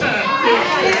same time.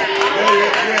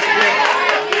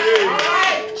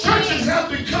 Churches have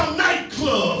become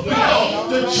nightclubs because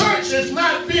the church is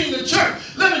not being the church.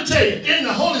 Let me tell you, and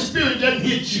the Holy Spirit doesn't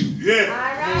hit you.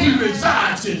 He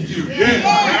resides in you. He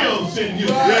lives in you.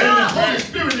 And the Holy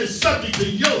Spirit is subject to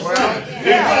your spirit.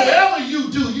 And whatever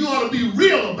you do, you ought to be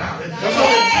real about it. So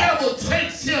the devil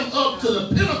takes him up to the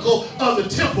pinnacle of the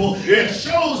temple and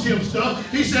shows him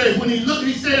stuff. He says, when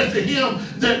he says to him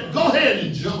that go ahead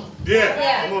and jump. Look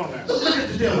at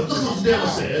the devil. Look what the devil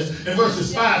says in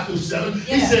verses 5 through 7.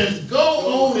 He says,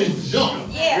 go on and jump.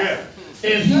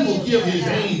 And he will give his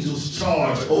angels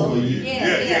charge over you.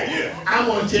 I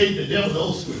want to tell you the devil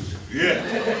knows scripture.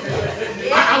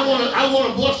 I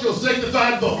want to bust your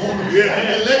sanctified bone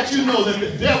and let you know that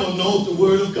the devil knows the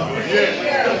word of God.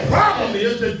 The problem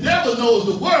is the devil knows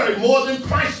the word more than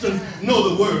Christians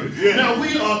know the word. Now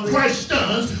we are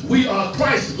Christians, we are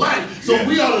Christ-like, so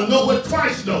we ought to know what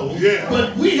Christ knows.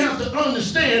 But we have to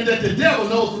understand that the devil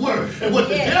knows the word. And what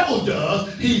the devil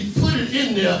does, he put it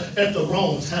in there at the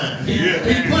wrong time. He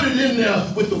put it in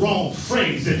there with the wrong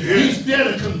phrase. He's there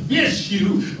to convince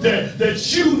you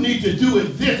that you need to do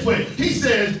it this way. He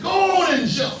says, go on and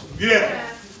jump.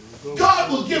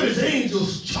 God will give his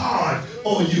angels charge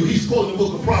over you. He's quoting the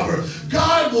book of Proverbs.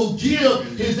 God will give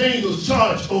his angels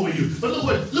charge over you. But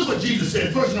look what Jesus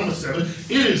said, verse number 7.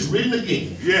 It is written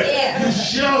again. You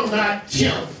shall not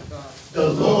tempt the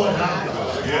Lord our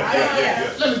God.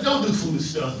 Let me, don't do foolish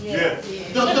stuff.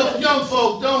 The young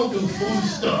folk, don't do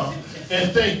foolish stuff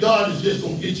and think God is just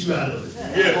going to get you out of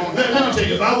it. Let me tell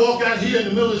you, if I walk out here in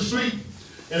the middle of the street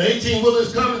and 18-wheeler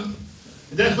is coming,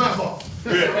 that's my fault.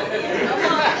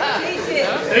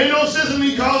 Ain't no sense in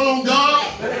me calling on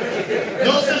God.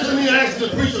 No sense in me asking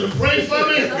the preacher to pray for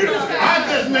me. I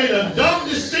just made a dumb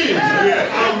decision.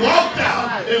 I walked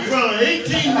out in front of an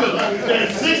 18-wheeler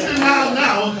at 60 miles an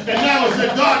hour, and now I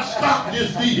said, God, stop this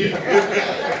vehicle.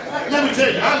 Let me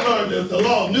tell you, I learned the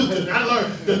law of Newton. I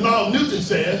learned the law of Newton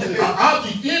says an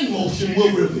object in motion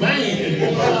will remain in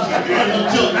motion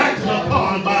until acted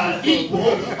upon by an equal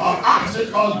or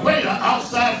opposite or greater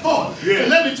outside force.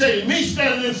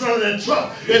 front of that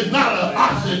truck is not an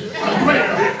option, a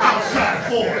greater outside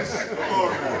force.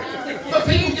 But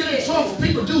people get in trouble.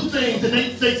 People do things and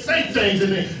they say things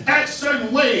and they act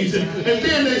certain ways. And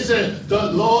then they say,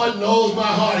 the Lord knows my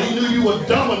heart. He knew you were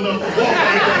dumb enough to walk like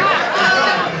that.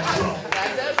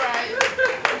 That's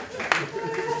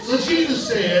right. So Jesus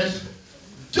says,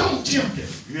 don't tempt him.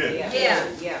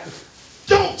 Yeah.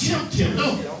 Don't tempt him.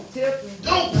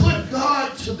 Don't put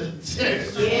God to the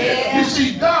test. You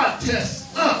see, God tests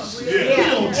us. We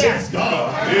don't test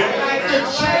God. The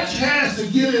church has to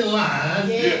get in line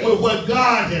with what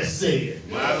God has said.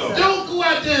 Don't go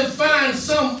out there and find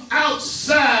some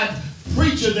outside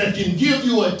preacher that can give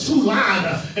you a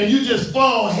two-liner and you just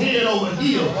fall head over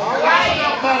heels. I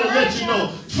stop by to let you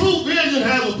know, True Vision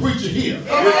has a preacher here. And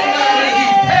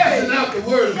he's passing out the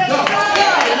word of God.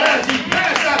 And as he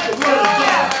passes out the word of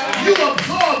God, you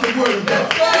absorb the word of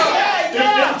God.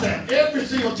 Every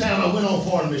single time I went on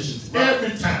foreign missions,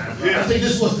 every time, I think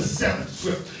this was the 7th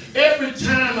trip, every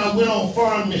time I went on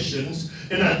foreign missions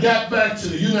and I got back to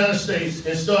the United States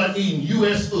and started eating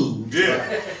U.S. food,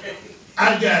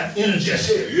 I got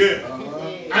indigestion.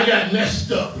 I got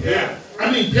messed up. I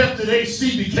mean, Peptid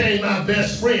HC became my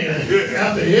best friend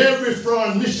after every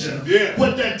foreign mission.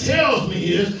 What that tells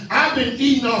me is I've been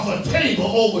eating off a table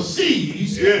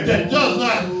overseas that does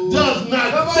not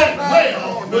sit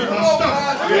well with my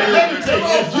stomach. Let me tell you,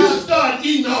 if you start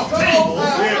eating off tables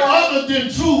other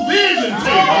than True Vision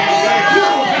tables, you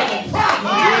don't have a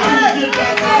problem when you get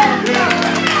back home.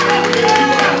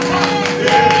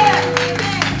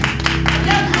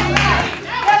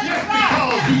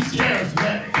 He's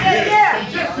charismatic. And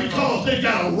just because they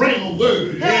got a rhema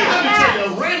word. Let me tell you,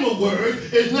 a rhema word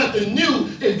is nothing new.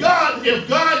 If God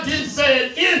didn't say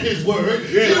it in his word,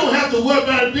 you don't have to worry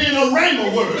about it being a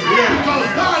rhema word. Because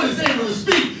God is able to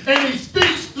speak, and he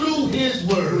speaks through his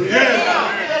word.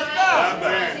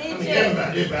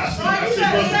 Everybody.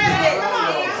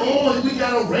 Oh, we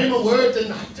got a rhema word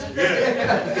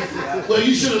tonight. Well,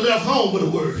 you should have left home with a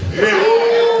word.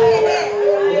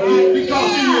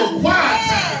 Because in your quiet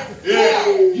time,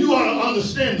 you ought to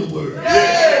understand the word.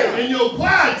 In your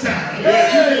quiet time, you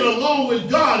get along with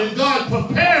God, and God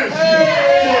prepares you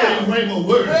for a rhema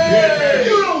word.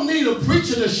 You don't need a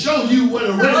preacher to show you what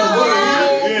a rhema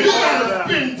word is. You got to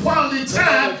spend quality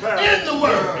time in the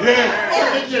word.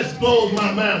 It just blows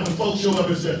my mind when folks show up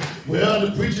and say, well,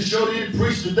 the preacher showed he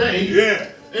preached today.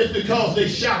 It's because they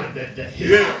shouted that day.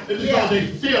 It's because they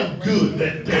felt good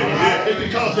that day. It's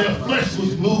because their flesh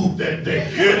was moved that day.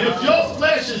 And if your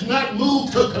flesh is not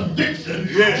moved to conviction,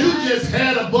 you just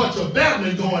had a bunch of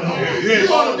babbling going on.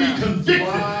 You ought to be convicted.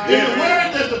 And the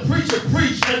word that the preacher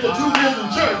preached at the True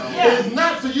Vision Church is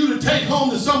not for you to take home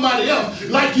to somebody else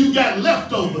like you got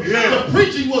leftover. The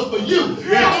preaching was for you. Don't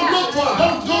go back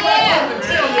home and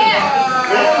tell anybody,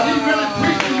 oh, he really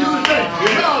preached to you today.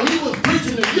 No, he was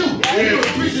preaching to you. He was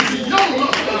preaching to your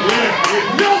lust for the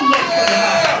life, your lust for the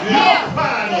life, your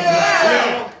pride of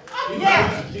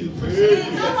life.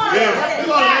 You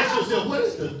ought to ask yourself, what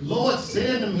is the Lord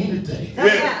saying to me today?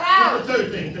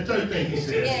 The third thing he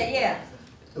says.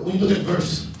 When you look at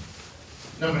verse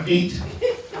number 8,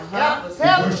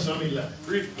 verse number 11.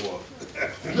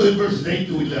 Look at verses 8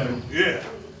 through 11.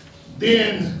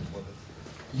 Then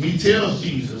he tells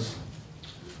Jesus,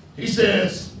 he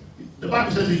says, the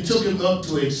Bible says he took him up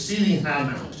to an exceeding high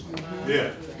mountain.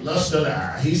 Lust of the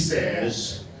eye. He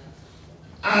says,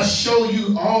 I show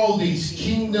you all these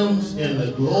kingdoms and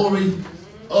the glory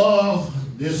of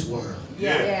this world.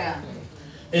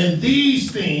 And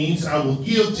these things I will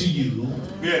give to you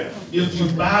if you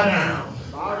bow down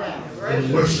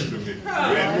and worship me.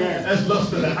 That's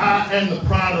lust of the eye and the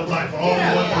pride of life. All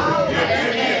one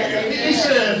word. He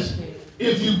says,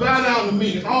 if you bow down to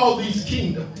me, all these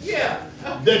kingdoms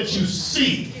that you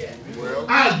see,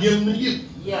 I'll give them to you.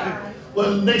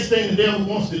 Well, the next thing the devil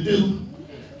wants to do,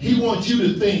 he wants you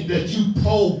to think that you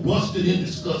poor, busted, and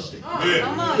disgusted.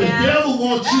 The devil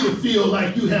wants you to feel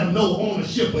like you have no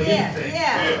ownership of anything.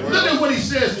 Look at what he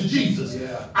says to Jesus.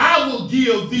 I will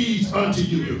give these unto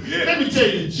you. Let me tell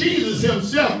you, Jesus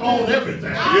himself owns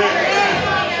everything.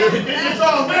 It's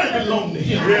already belonged to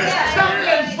him. Stop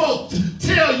letting folks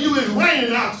tell you it's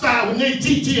raining outside when they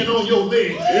TTing on your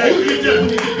leg. You get that when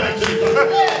you get back to the car.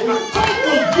 Folk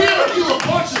will give you a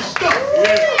bunch of stuff.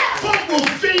 Folk will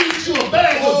feed you a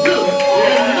bag of good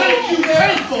and make you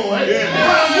pay for it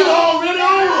while you already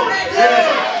own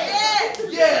it.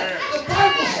 The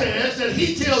Bible says that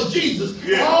he tells Jesus,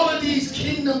 all of these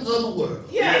kingdoms of the world,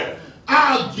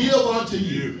 I'll give unto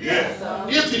you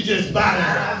if you just bow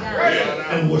down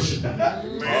and worship him.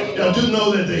 Y'all do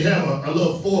know that they have a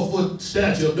little 4-foot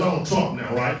statue of Donald Trump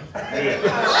now, right?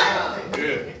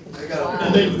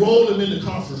 And they roll him in the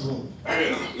conference room.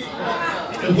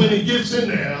 And when he gets in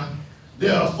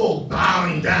there are folk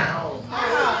bowing down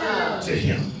to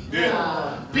him.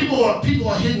 People are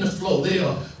hitting the floor. They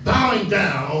are bowing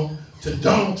down to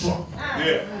Donald Trump.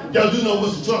 Y'all do know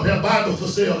Mr. Trump have Bible for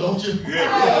sale, don't you?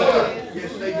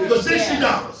 For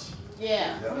 $60.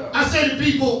 I say to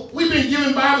people, we've been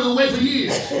giving Bibles away for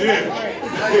years.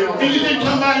 And you didn't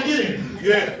come by and get any.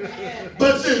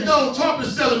 But since Donald Trump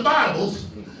is selling Bibles,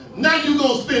 now you're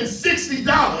going to spend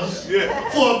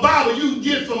 $60 for a Bible you can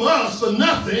get from us for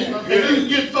nothing, and you can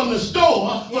get from the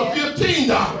store for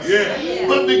 $15.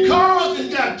 But because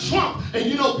it got Trump, and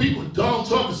you know people, Donald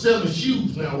Trump is selling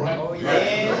shoes now, right?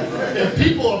 And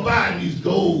people are buying these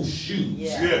gold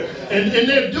shoes. And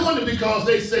they're doing it because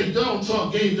they say Donald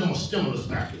Trump gave them a stimulus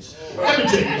package. Let me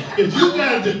tell you, if you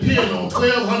got to depend on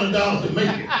 $1,200 to make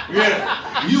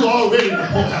it, you already in the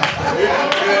poorhouse.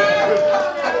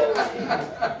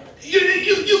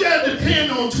 You got to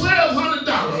depend on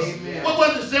 $1,200. What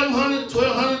was it, $700,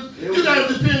 $1,200? You got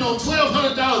to depend on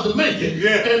 $1,200 to make it.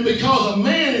 And because a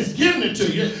man is giving it to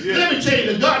you, let me tell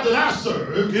you, the God that I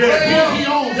serve, he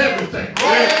owns everything.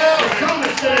 The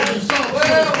psalmist says in Psalm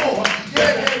 24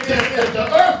 that the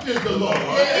earth is the Lord,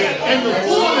 and the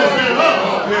fullness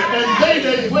thereof, and they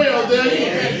that dwell therein.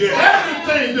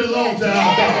 Everything belongs to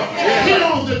our God. He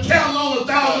owns the cattle on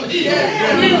 1,000 hills,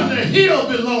 and even the hill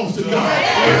belongs to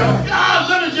God. God,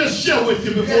 let me just share with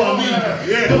you before I leave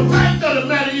you. The fact of the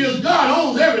matter is God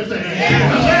owns everything.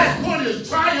 The last point is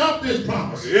triumph His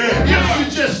promise. If you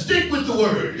just stick with the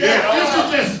word, if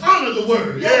you just honor the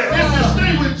word, if you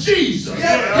stay with Jesus, He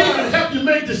can help you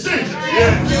make decisions.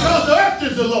 Because the earth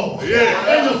is the Lord,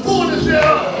 and the fullness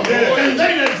thereof, and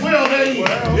they that dwell therein.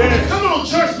 Come on,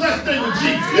 church, let's stay with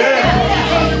Jesus.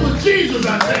 Because it was Jesus,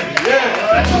 I tell you,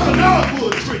 that took a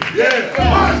dogwood tree,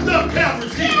 marched up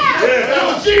Calvary's hill. It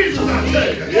was Jesus, I tell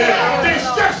you. They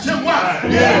stretched Him wide.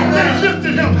 They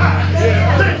lifted Him high.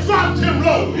 They dropped Him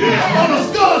low on a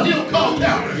skull hill called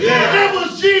Calvary. It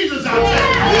was Jesus, I tell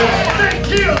you. They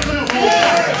killed Him.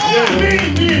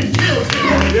 Mean men killed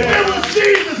Him. It was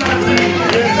Jesus, I tell you.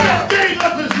 That gave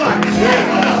up His life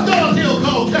on a skull hill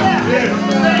called Calvary.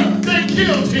 They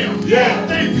killed Him.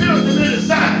 They pierced Him in His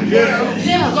side.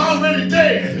 He was already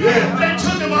dead. They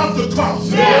took Him off the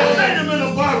cross. Laid Him in a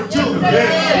borrowed tomb.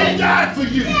 He died for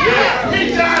you.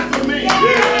 He died for me. They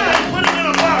put Him in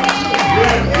a borrowed tomb. He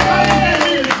didn't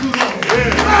need it too long.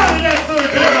 Out of that third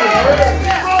day,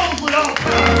 He rose with all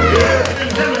power in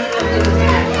heaven and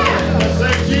earth.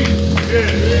 Say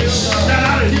Jesus. Got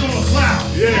out of here on a cloud.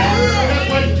 That's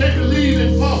why you can't believe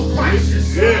in false crisis.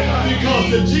 Because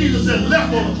the Jesus that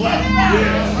left on the cloud,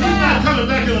 He's not coming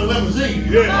back in a limousine.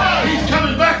 He's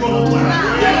coming back on a cloud.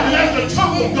 And that's the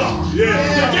trump of God. The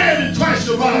dead in Christ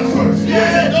shall rise first.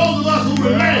 And those of us who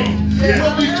remain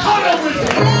will be caught up with Him.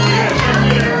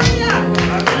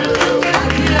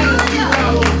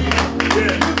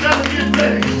 You better get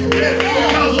ready.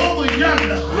 Because over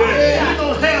yonder, we're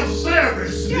going to have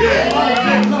service all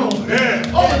day long.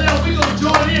 Over there, we're going to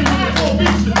join in with the 4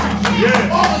 beats to preach.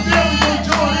 Over there, we're going to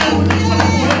join in with the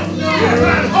 24 elders.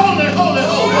 Right, holy, holy,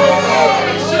 holy.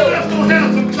 Make sure that's going to have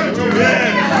some church over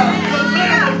there. The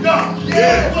Lamb of God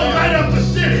will light up the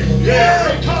city.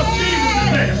 Because Jesus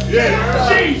is there.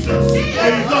 Jesus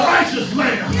is the righteous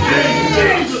Lamb.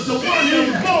 Jesus, the one who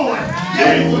was born.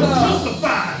 Jesus was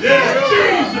crucified.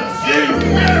 Jesus,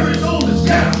 Mary's oldest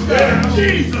child.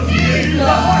 Jesus, the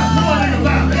horseborn in the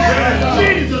valley.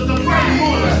 Jesus, the bright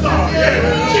morning star.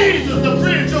 Jesus, the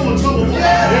bridge over troubled water.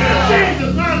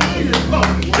 Jesus, my lead is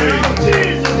coming.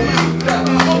 Jesus,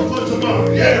 my hope for tomorrow.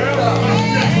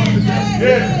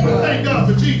 Thank God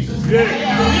for Jesus.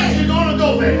 If you're going to go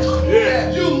there,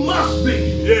 you must be.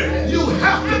 You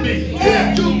have to be.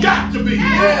 You got to be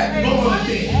born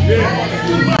again.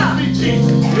 You must be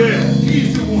Jesus.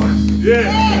 He's the one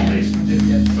that makes the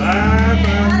difference.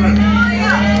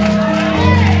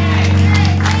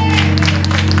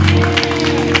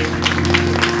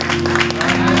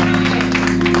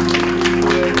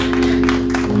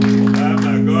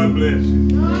 God bless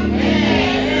you. Amen.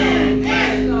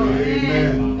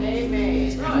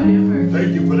 Thank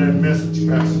you for that message,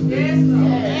 Pastor.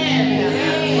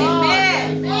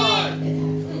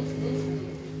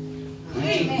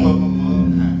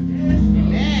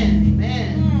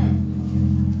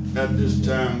 At this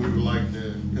time, we would like to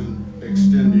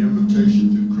extend the invitation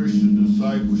to Christian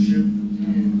discipleship.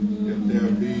 If there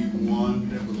be one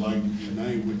that would like to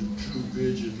unite with the True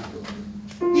Vision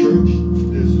Church,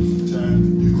 this is the time to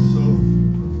do so.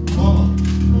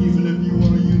 Even if you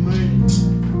want to unite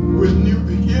with New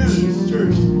Beginnings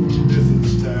Church, this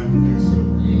is the time to do so.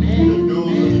 The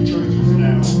doors of the church is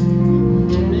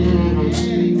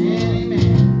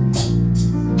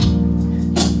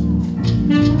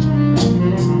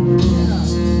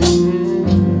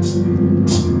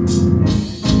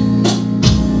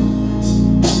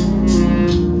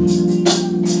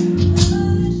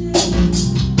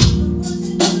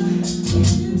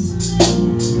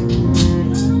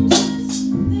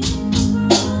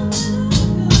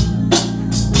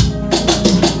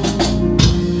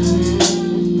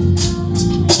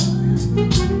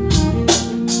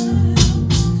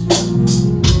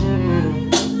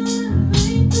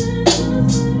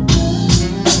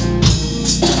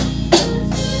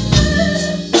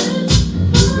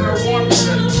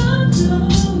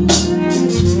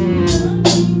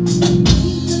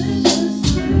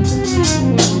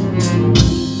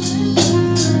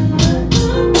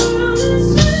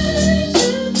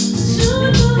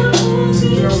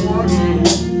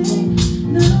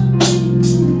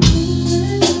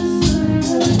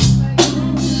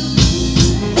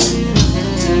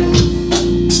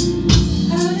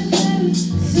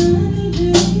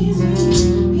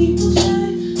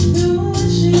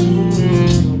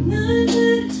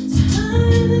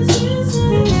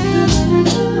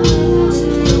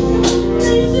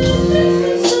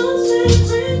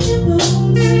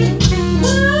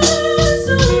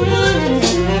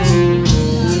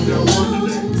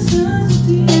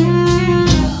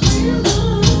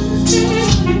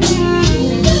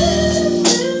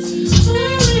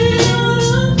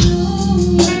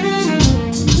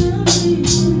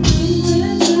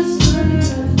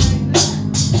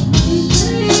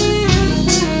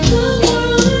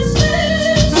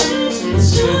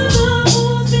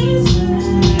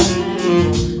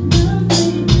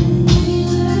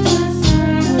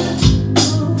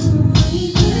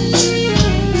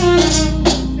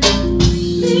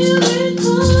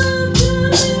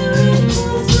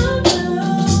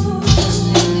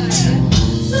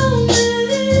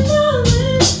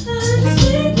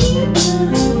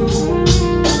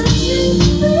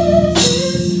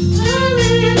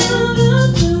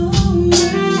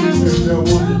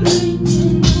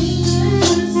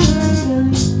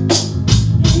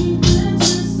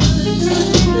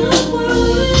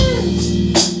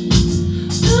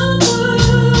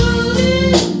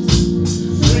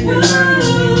Is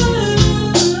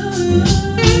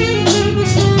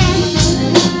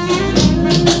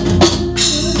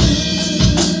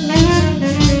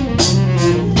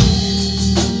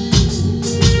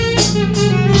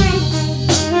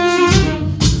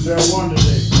there one today?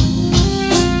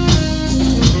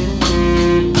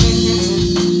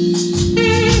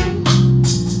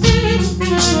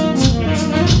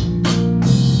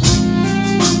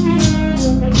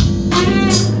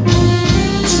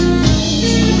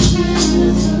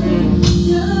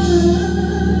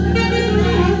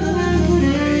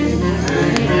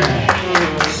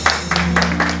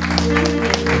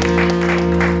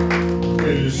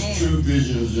 It is True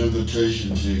Vision's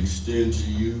invitation to extend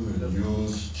to you and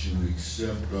yours to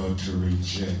accept or to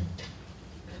reject.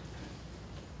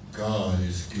 God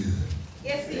is good.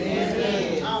 Yes, he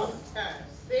is. All the time.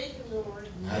 Thank you, Lord.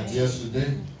 Not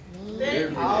yesterday,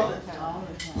 Thank you. All the time.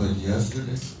 but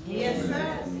yesterday. Yes,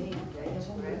 sir.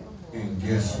 And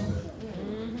guess what?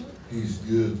 He's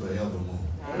good forevermore.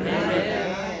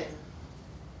 Amen.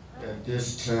 At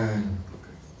this time,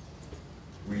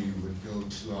 we would go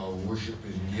to our worship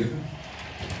and giving.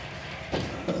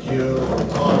 Give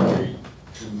glory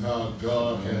to how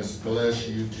God has blessed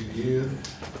you to give.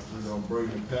 We're going to bring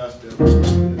the pastor up.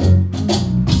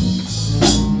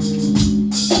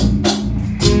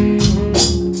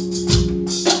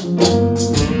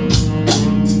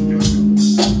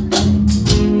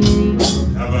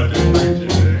 How about that preaching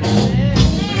today?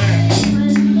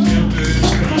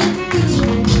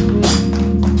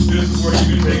 This is where you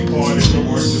can take part in the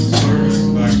worship service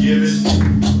by giving.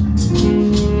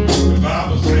 The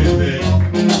Bible says that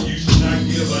you should not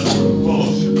give under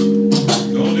compulsion.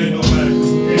 Don't let nobody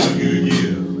compel you to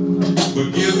give. But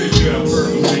give if you have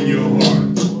purpose in your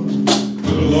heart.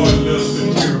 For the Lord loves a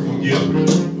cheerful giver.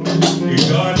 And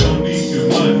God don't need your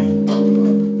money.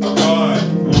 God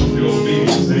wants your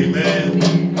obedience. Amen.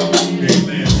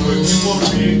 Amen. So if you want to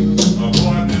be a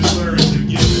part of this service and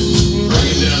give it, bring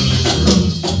it down a little bit,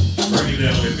 brothers. Bring it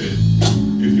down a little bit.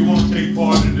 If you want to take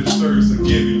part in this service of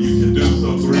giving, you can do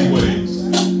so 3 ways.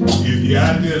 If you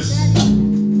got this,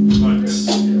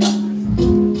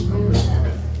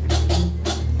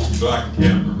 block the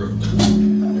camera, bro.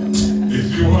 If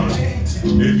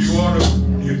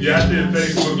you're out there in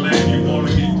Facebook land, you want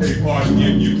to take part in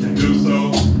giving, you can do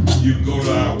so. You can go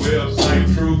to our website,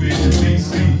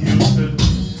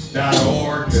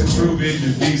 TrueVisionDCHouston.org. That's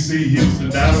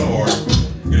TrueVisionDCHouston.org.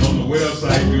 And on the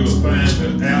website, you'll find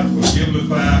the app for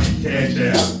Givelify and Cash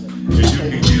App. And you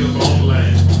can give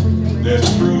online. That's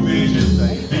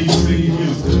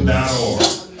TrueVisionDCHouston.org.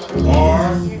 Or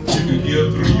you can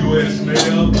give through U.S.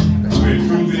 mail with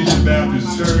True Vision Baptist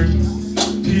Church,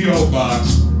 P.O. Box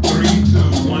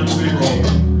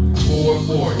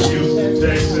 321044, Houston,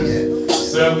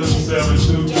 Texas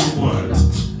 77221.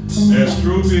 That's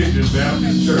True Vision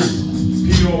Baptist Church,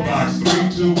 P.O. Box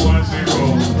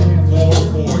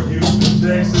 321044, Houston,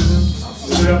 Texas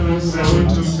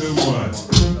 77221.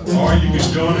 Or you can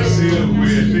join us here.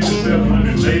 We're at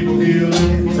 5700 Maple Hill.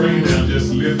 Bring it down just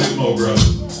a little bit more, brother.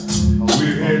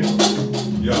 We're here.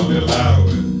 Y'all a little louder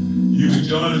with it. You can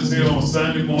join us here on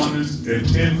Sunday mornings at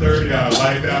 10:30, our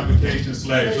life application /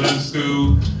 Sunday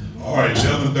school, or at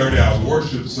 11:30, our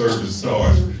worship service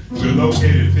starts. We're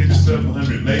located at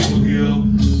 5700 Maple Hill.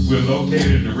 We're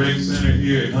located in the Rec Center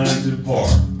here at Huntington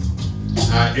Park.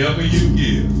 However you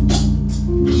give,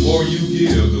 the more you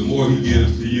give, the more he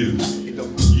gives to you.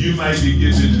 You might be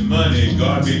giving him money and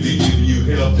God may be giving you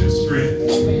health and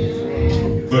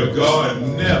strength. But God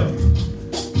never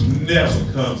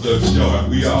comes up short.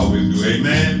 We always do.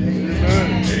 Amen?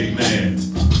 Amen.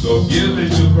 So give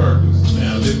it your purpose.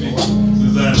 Now let me,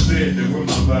 since I said that we're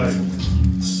my body.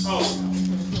 Oh.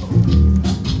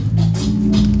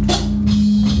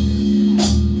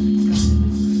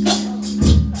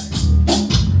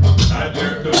 I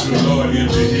dare come to the Lord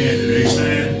empty-handed.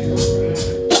 Amen?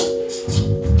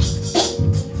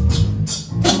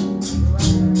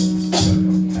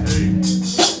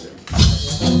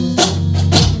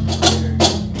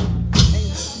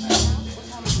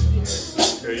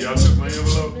 Y'all took my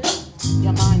envelope?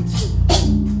 Yeah, mine too.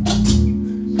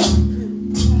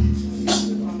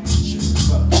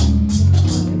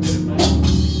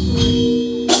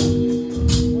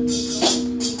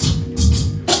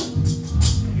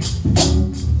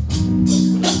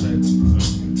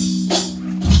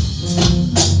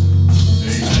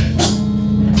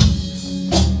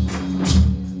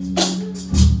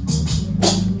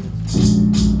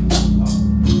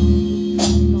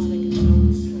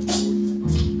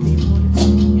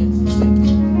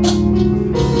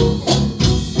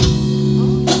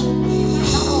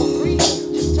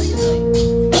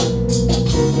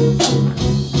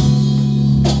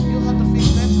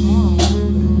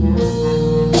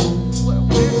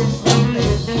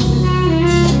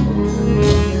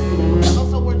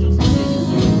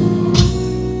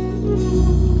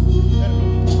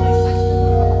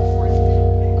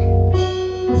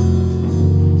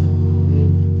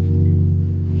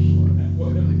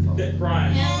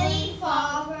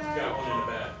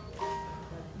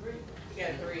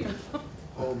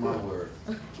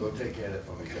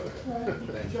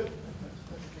 Thank you.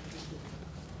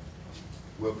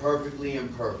 We're perfectly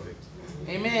imperfect.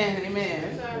 Amen,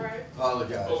 amen. That's all right.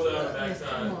 Apologize for that.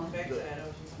 Backside.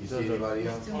 You see anybody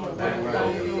else? Two more. Look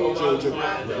around here. Look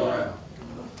around.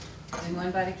 And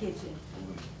one by the kitchen.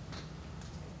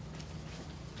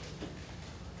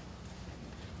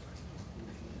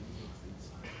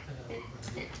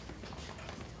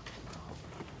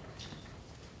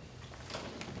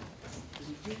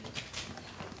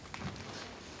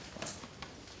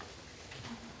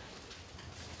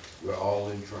 We're all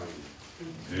in training.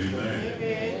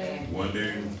 Amen. One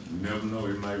day, you never know,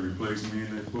 it might replace me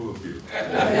in that pulpit.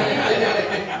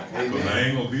 Because I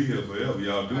ain't gonna be here forever.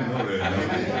 Y'all do know that.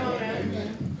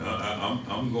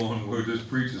 I'm going where this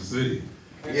preacher said.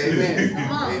 Amen.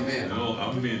 Amen. No,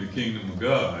 I'm in the kingdom of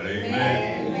God.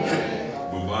 Amen.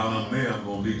 But while I'm there, I'm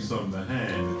gonna leave something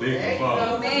behind that they can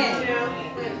follow.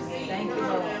 Thank you,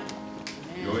 Lord.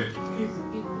 Go ahead.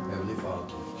 Heavenly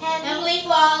Father, Heavenly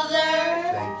Father,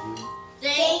 thank you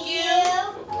thank you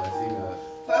for blessing us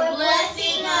for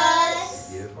blessing us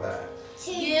to give back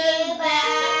to give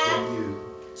back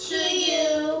to to you you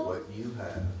what you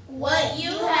have what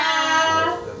you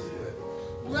have blessed us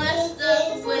with. blessed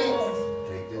us with.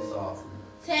 Take this offering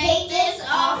Take this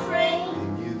offering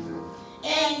and use it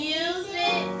and use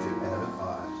it to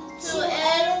edify to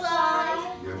edify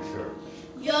your church.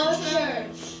 your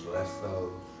church. Bless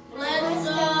those Bless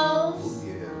those who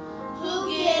give who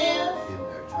in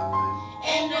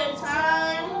their time,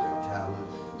 time,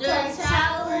 their their talent,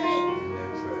 talent, and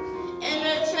their treasure. and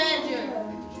their treasure.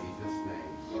 In Jesus'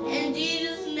 name, In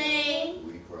Jesus' name,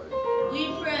 we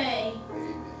pray.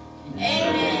 Amen.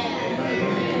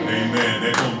 Amen. Amen.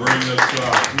 They're gonna bring us to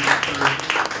our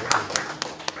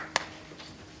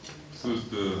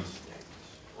sister.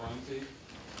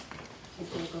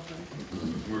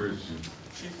 Where is she?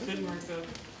 She's sitting right there.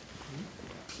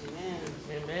 Amen.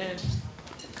 Amen.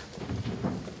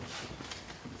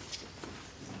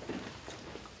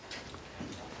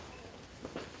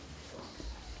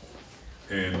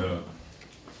 And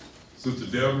Sister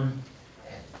Deborah,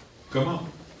 come on.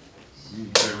 You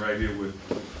can stay right here with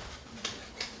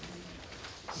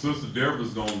Sister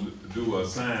Deborah's gonna do a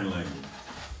sign language.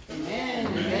 Amen,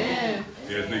 amen,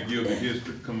 As they give the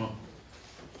history, come on.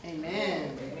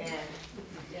 amen.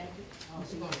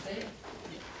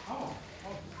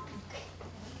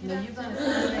 No, you're gonna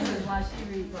say language while she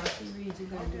reads, you're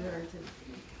gonna do her too.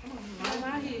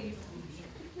 I hear you.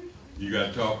 You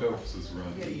gotta talk up, Sister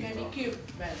Ron. You can be cute.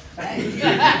 Good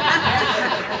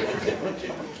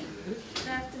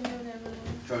afternoon, everyone.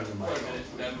 Turn the mic on.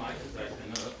 That mic is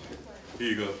acting up. Here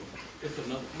you go. It's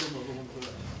another one for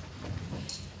that.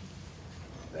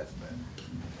 That's bad.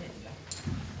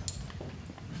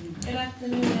 Good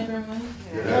afternoon, everyone.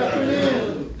 Good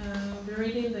afternoon. We're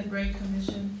reading the Great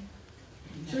Commission.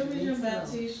 Schurmier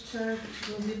Baptist Church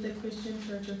will be the Christian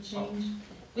Church of Change,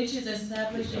 which is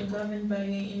established and governed by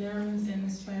the inerrant and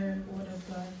inspired Word of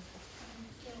God.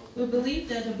 We believe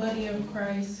that the body of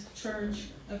Christ, Church,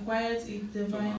 acquires its divine